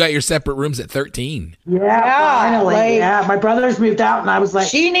you got your separate rooms at 13. Yeah, finally. My brothers moved out, and I was like,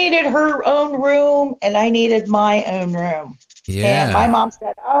 she needed her own room, and I needed my own room. Yeah. And my mom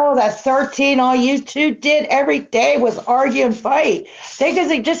said, "Oh, that's 13. All you two did every day was argue and fight." Because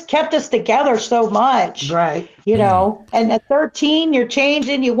they just kept us together so much. Right. And at 13, you're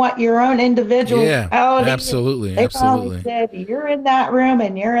changing. You want your own individual. Yeah, absolutely. They probably said, "You're in that room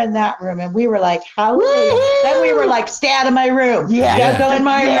and you're in that room." And we were like, "Hallelujah." Then we were like, "Stay out of my room." Yeah. Go in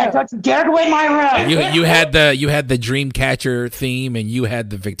my room. Don't dare go in my room. You had the Dreamcatcher theme, and you had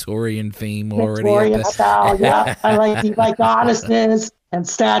the Victorian theme already. Victorian style, yeah. I like goddesses and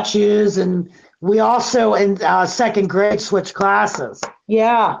statues, and we also in second grade switched classes.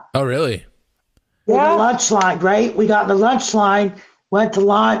 Yeah. Oh, really? Yeah. The lunch line, right? We got in the lunch line, went to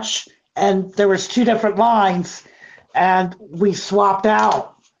lunch, and there was 2 different lines, and we swapped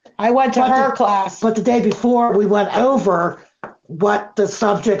out. I went to her class. But the day before, we went over what the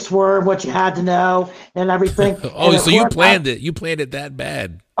subjects were, what you had to know, and everything. So you planned it. You planned it that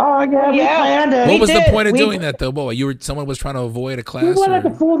bad. Oh, yeah, we planned it. What was the point of doing that, though? Boy, someone was trying to avoid a class? We wanted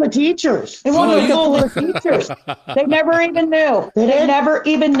to fool the teachers. We wanted to fool the teachers. They never even knew. They never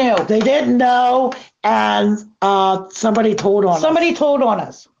even knew. They didn't know, and somebody told on us. Somebody told on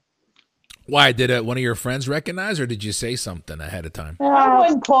us. Why? Did one of your friends recognize, or did you say something ahead of time? I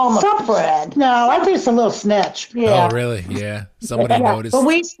wouldn't call him a friend. No, I think it's a little snitch. Yeah. Oh, really? Yeah. Somebody noticed. But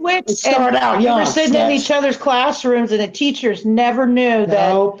we switched. It started out young. We were sitting in each other's classrooms, and the teachers never knew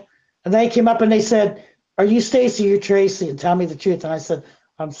that. Nope. And they came up and they said, "Are you Stacey? You're Tracey, and tell me the truth." And I said,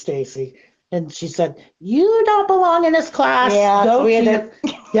 "I'm Stacey." And she said, "You don't belong in this class." Yeah, so we didn't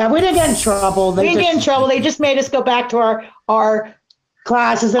get in trouble. We didn't get in trouble. They just made us go back to our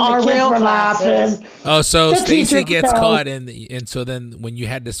classes and the kids were laughing. Oh, so The Stacey teacher gets fell. caught, and so then when you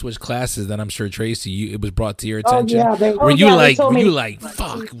had to switch classes, then I'm sure Tracy, it was brought to your attention. yeah, they- were oh, you yeah, they like, told were me- you like,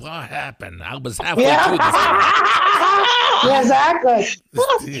 fuck, what happened? I was halfway Yeah. through this. Yeah, exactly.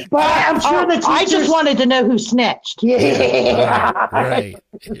 But I'm sure the teachers... I just wanted to know who snitched. Yeah. Right.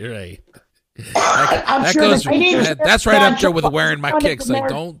 You're right. I'm That sure goes. the teachers... That's right up there with wearing my wanted kicks. to Like,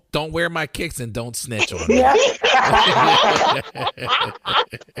 know- don't wear my kicks and don't snitch on me. Yeah.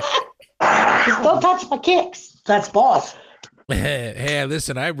 Don't touch my kicks. That's boss. Hey,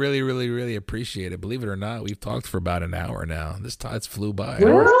 listen, I really, really, really appreciate it. Believe it or not, we've talked for about an hour now. This time it's flew by.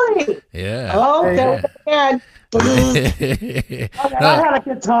 Really? Yeah. Oh, Yeah. man. Okay, I had a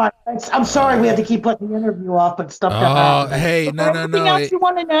good time. I'm sorry we had to keep putting the interview off, but stuff got Oh, happened. hey, no. Anything else you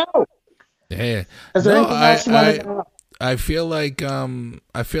want to know? Yeah. Is there No, anything else you want to know? I feel like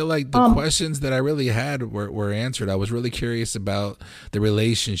the questions that I really had were answered. I was really curious about the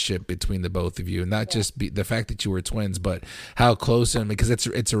relationship between the both of you, and not just the fact that you were twins, but how close. And because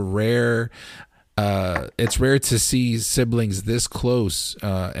it's rare to see siblings this close,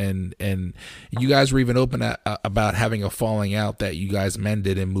 and you guys were even open about having a falling out that you guys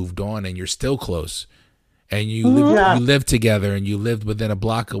mended and moved on, and you're still close. And you lived together, and you lived within a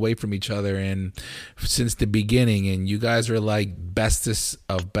block away from each other, and since the beginning, and you guys are like bestest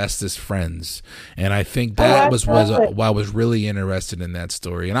of bestest friends. And I think that was why I was really interested in that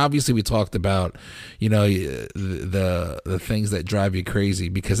story. And obviously, we talked about, the things that drive you crazy,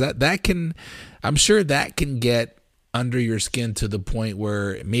 because that can, I'm sure that can get under your skin to the point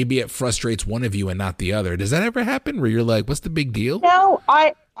where maybe it frustrates one of you and not the other. Does that ever happen where you're like, what's the big deal? No,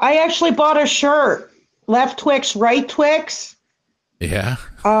 I actually bought a shirt. Left Twix, right Twix. Yeah.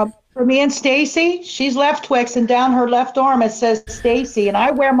 For me and Stacey, she's left Twix, and down her left arm it says Stacey, and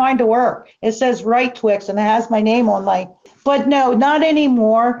I wear mine to work. It says right Twix, and it has my name on my. But no, not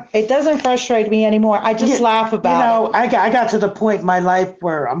anymore. It doesn't frustrate me anymore. I just laugh about it. I got to the point in my life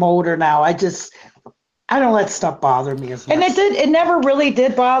where I'm older now. I don't let stuff bother me as much. And it never really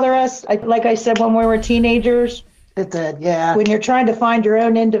did bother us. Like I said, when we were teenagers. It did, yeah. When you're trying to find your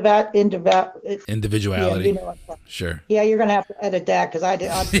own individuality. Yeah, Sure. Yeah, you're gonna have to edit that because I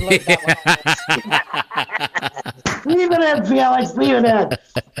learned that one. Leave it in, Felix. Leave it in.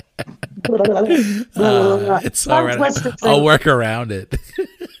 It's all right. I'll work around it.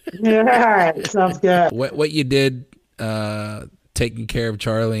 Yeah, all right. Sounds good. What you did, taking care of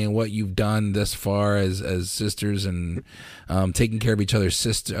Charlie, and what you've done thus far as sisters, and taking care of each other's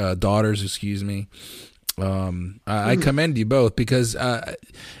daughters. Excuse me. I commend you both, because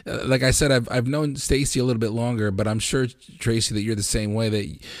like I said, I've known Stacey a little bit longer, but I'm sure, Tracey, that you're the same way,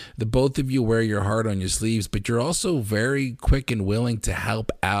 that the both of you wear your heart on your sleeves, but you're also very quick and willing to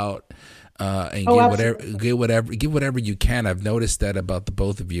help out and give whatever you can. I've noticed that about the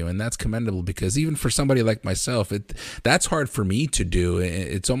both of you, and that's commendable, because even for somebody like myself, that's hard for me to do.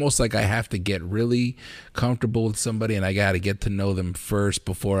 It's almost like I have to get really comfortable with somebody, and I got to get to know them first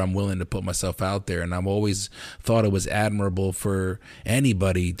before I'm willing to put myself out there. And I've always thought it was admirable for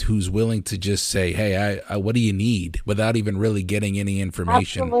anybody who's willing to just say, hey, I what do you need, without even really getting any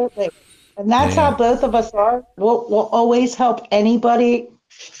information. Absolutely. And that's how both of us are. We'll always help anybody.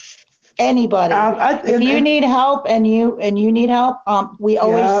 If you need help and you need help, we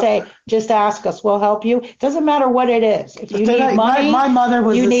always say, just ask us. We'll help you. Doesn't matter what it is. If you need money, my mother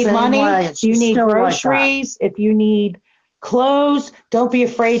was you the need same money. way, You need groceries. If you need clothes, don't be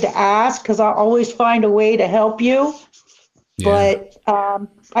afraid to ask, because I'll always find a way to help you. Yeah. But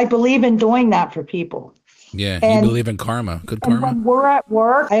I believe in doing that for people. Yeah, And- you believe in karma. Good And karma. when we're at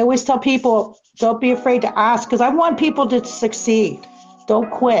work, I always tell people, don't be afraid to ask, because I want people to succeed.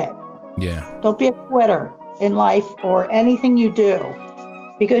 Don't quit. Yeah. Don't be a quitter in life or anything you do,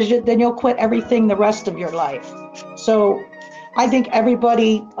 because then you'll quit everything the rest of your life. So I think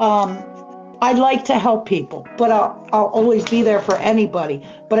everybody, I like to help people, but I'll always be there for anybody,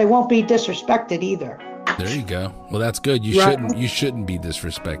 but I won't be disrespected either. There you go. Well, that's good. You shouldn't be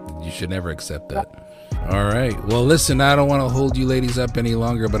disrespected. You should never accept that. All right. Well, listen, I don't want to hold you ladies up any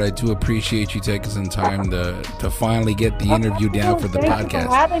longer, but I do appreciate you taking some time to finally get the interview down for the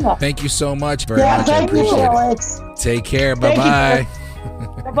podcast. Thank you so much. Very much. I appreciate it. Alex. Take care. Bye-bye.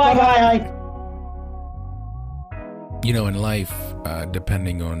 Bye-bye. In life,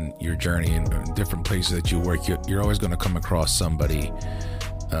 depending on your journey and different places that you work, you're always going to come across somebody,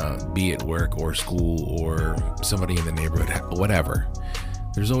 be it work or school or somebody in the neighborhood, whatever.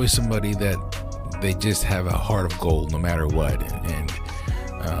 There's always somebody that they just have a heart of gold no matter what, and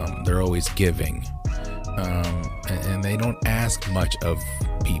they're always giving, and they don't ask much of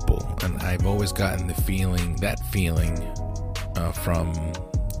people. And I've always gotten that feeling from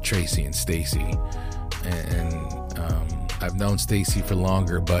Tracey and Stacey, and I've known Stacey for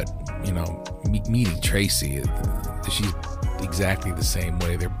longer, but meeting Tracey, she's exactly the same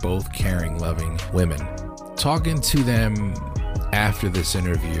way. They're both caring, loving women. Talking to them after this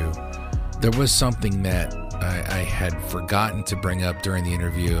interview, there was something that I had forgotten to bring up during the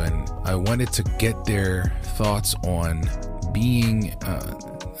interview, and I wanted to get their thoughts on being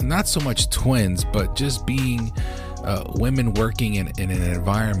not so much twins, but just being women working in an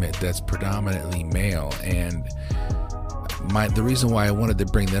environment that's predominantly male. And the reason why I wanted to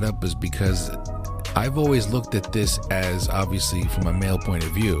bring that up is because I've always looked at this as, obviously from a male point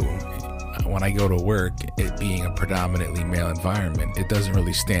of view, when I go to work, it being a predominantly male environment, it doesn't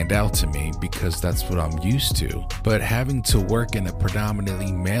really stand out to me because that's what I'm used to. But having to work in a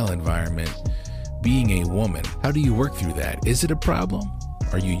predominantly male environment, being a woman, how do you work through that? Is it a problem?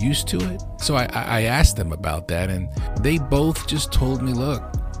 Are you used to it? So I asked them about that, and they both just told me, look,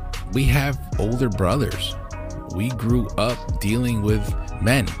 we have older brothers. We grew up dealing with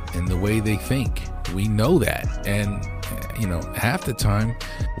men and the way they think. We know that. And half the time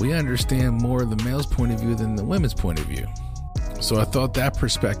we understand more of the male's point of view than the women's point of view. So I thought that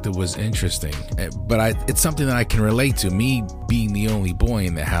perspective was interesting, but it's something that I can relate to. Me being the only boy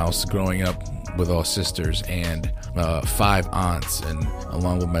in the house, growing up with all sisters and 5 aunts, and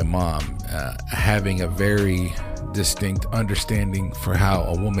along with my mom, having a very distinct understanding for how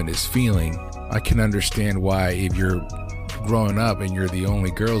a woman is feeling. I can understand why, if you're growing up and you're the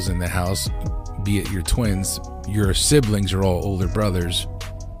only girls in the house, be it your twins, your siblings are all older brothers,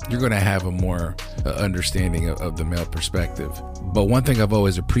 you're going to have a more understanding of the male perspective. But one thing I've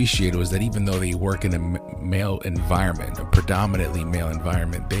always appreciated was that even though they work in a male environment, a predominantly male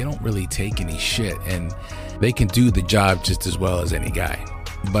environment, they don't really take any shit, and they can do the job just as well as any guy.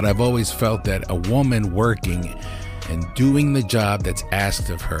 But I've always felt that a woman working and doing the job that's asked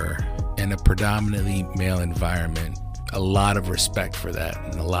of her in a predominantly male environment, a lot of respect for that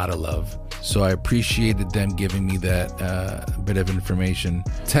and a lot of love. So I appreciated them giving me that bit of information.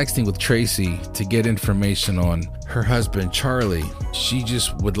 Texting with Tracey to get information on her husband, Charlie. She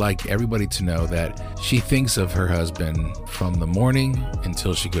just would like everybody to know that she thinks of her husband from the morning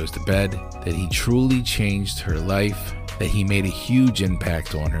until she goes to bed, that he truly changed her life, that he made a huge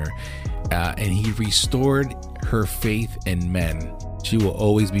impact on her, and he restored her faith in men. She will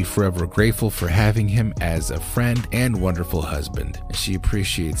always be forever grateful for having him as a friend and wonderful husband. And she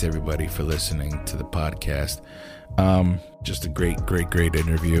appreciates everybody for listening to the podcast. Just a great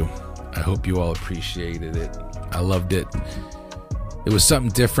interview. I hope you all appreciated it. I loved it. It was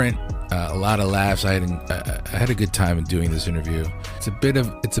something different. A lot of laughs. I had a good time in doing this interview. It's a bit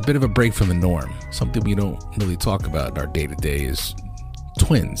of a break from the norm. Something we don't really talk about in our day-to-day is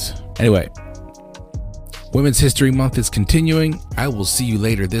twins. Anyway, Women's History Month is continuing. I will see you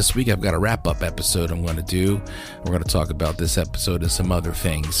later this week. I've got a wrap-up episode I'm going to do. We're going to talk about this episode and some other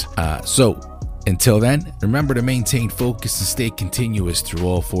things. So until then, remember to maintain focus and stay continuous through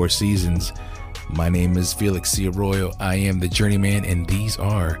all 4 seasons. My name is Felix C. Arroyo. I am the Journeyman, and these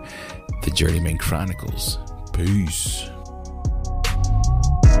are the Journeyman Chronicles. Peace.